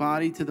soul, to the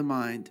body, to the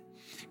mind.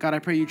 God, I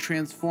pray you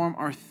transform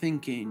our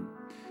thinking.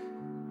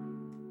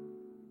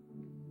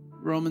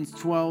 Romans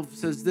 12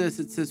 says this,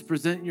 it says,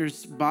 present your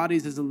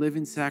bodies as a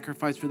living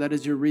sacrifice, for that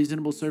is your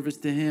reasonable service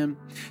to him.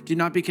 Do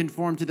not be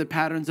conformed to the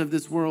patterns of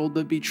this world,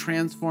 but be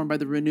transformed by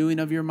the renewing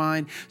of your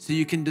mind so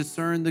you can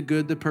discern the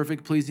good, the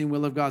perfect, pleasing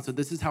will of God. So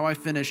this is how I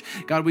finish.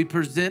 God, we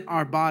present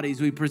our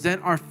bodies. We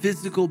present our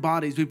physical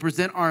bodies. We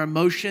present our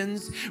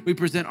emotions. We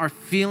present our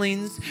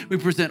feelings. We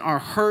present our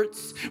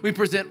hurts. We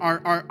present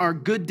our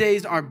good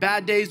days, our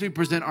bad days. We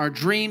present our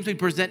dreams. We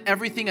present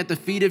everything at the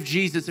feet of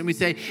Jesus. And we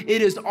say,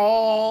 it is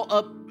all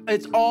up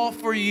it's all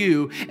for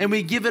you, and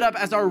we give it up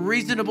as our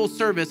reasonable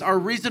service, our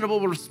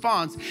reasonable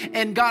response.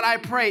 And God, I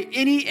pray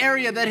any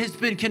area that has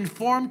been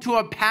conformed to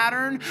a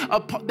pattern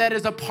that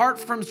is apart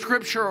from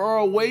Scripture or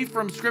away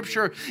from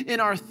Scripture in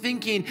our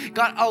thinking,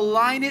 God,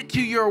 align it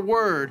to your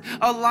word,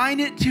 align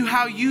it to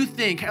how you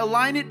think,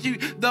 align it to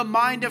the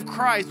mind of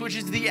Christ, which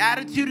is the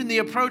attitude and the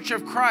approach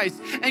of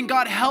Christ. And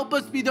God, help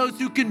us be those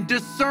who can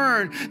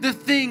discern the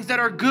things that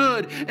are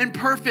good and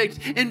perfect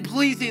and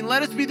pleasing.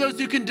 Let us be those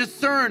who can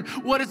discern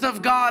what is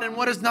of God and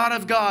what is not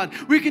of God.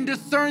 We can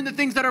discern the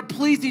things that are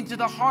pleasing to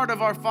the heart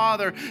of our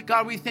Father.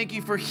 God, we thank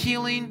you for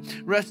healing,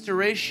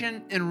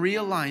 restoration, and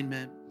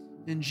realignment.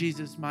 In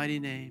Jesus' mighty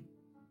name,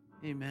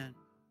 amen.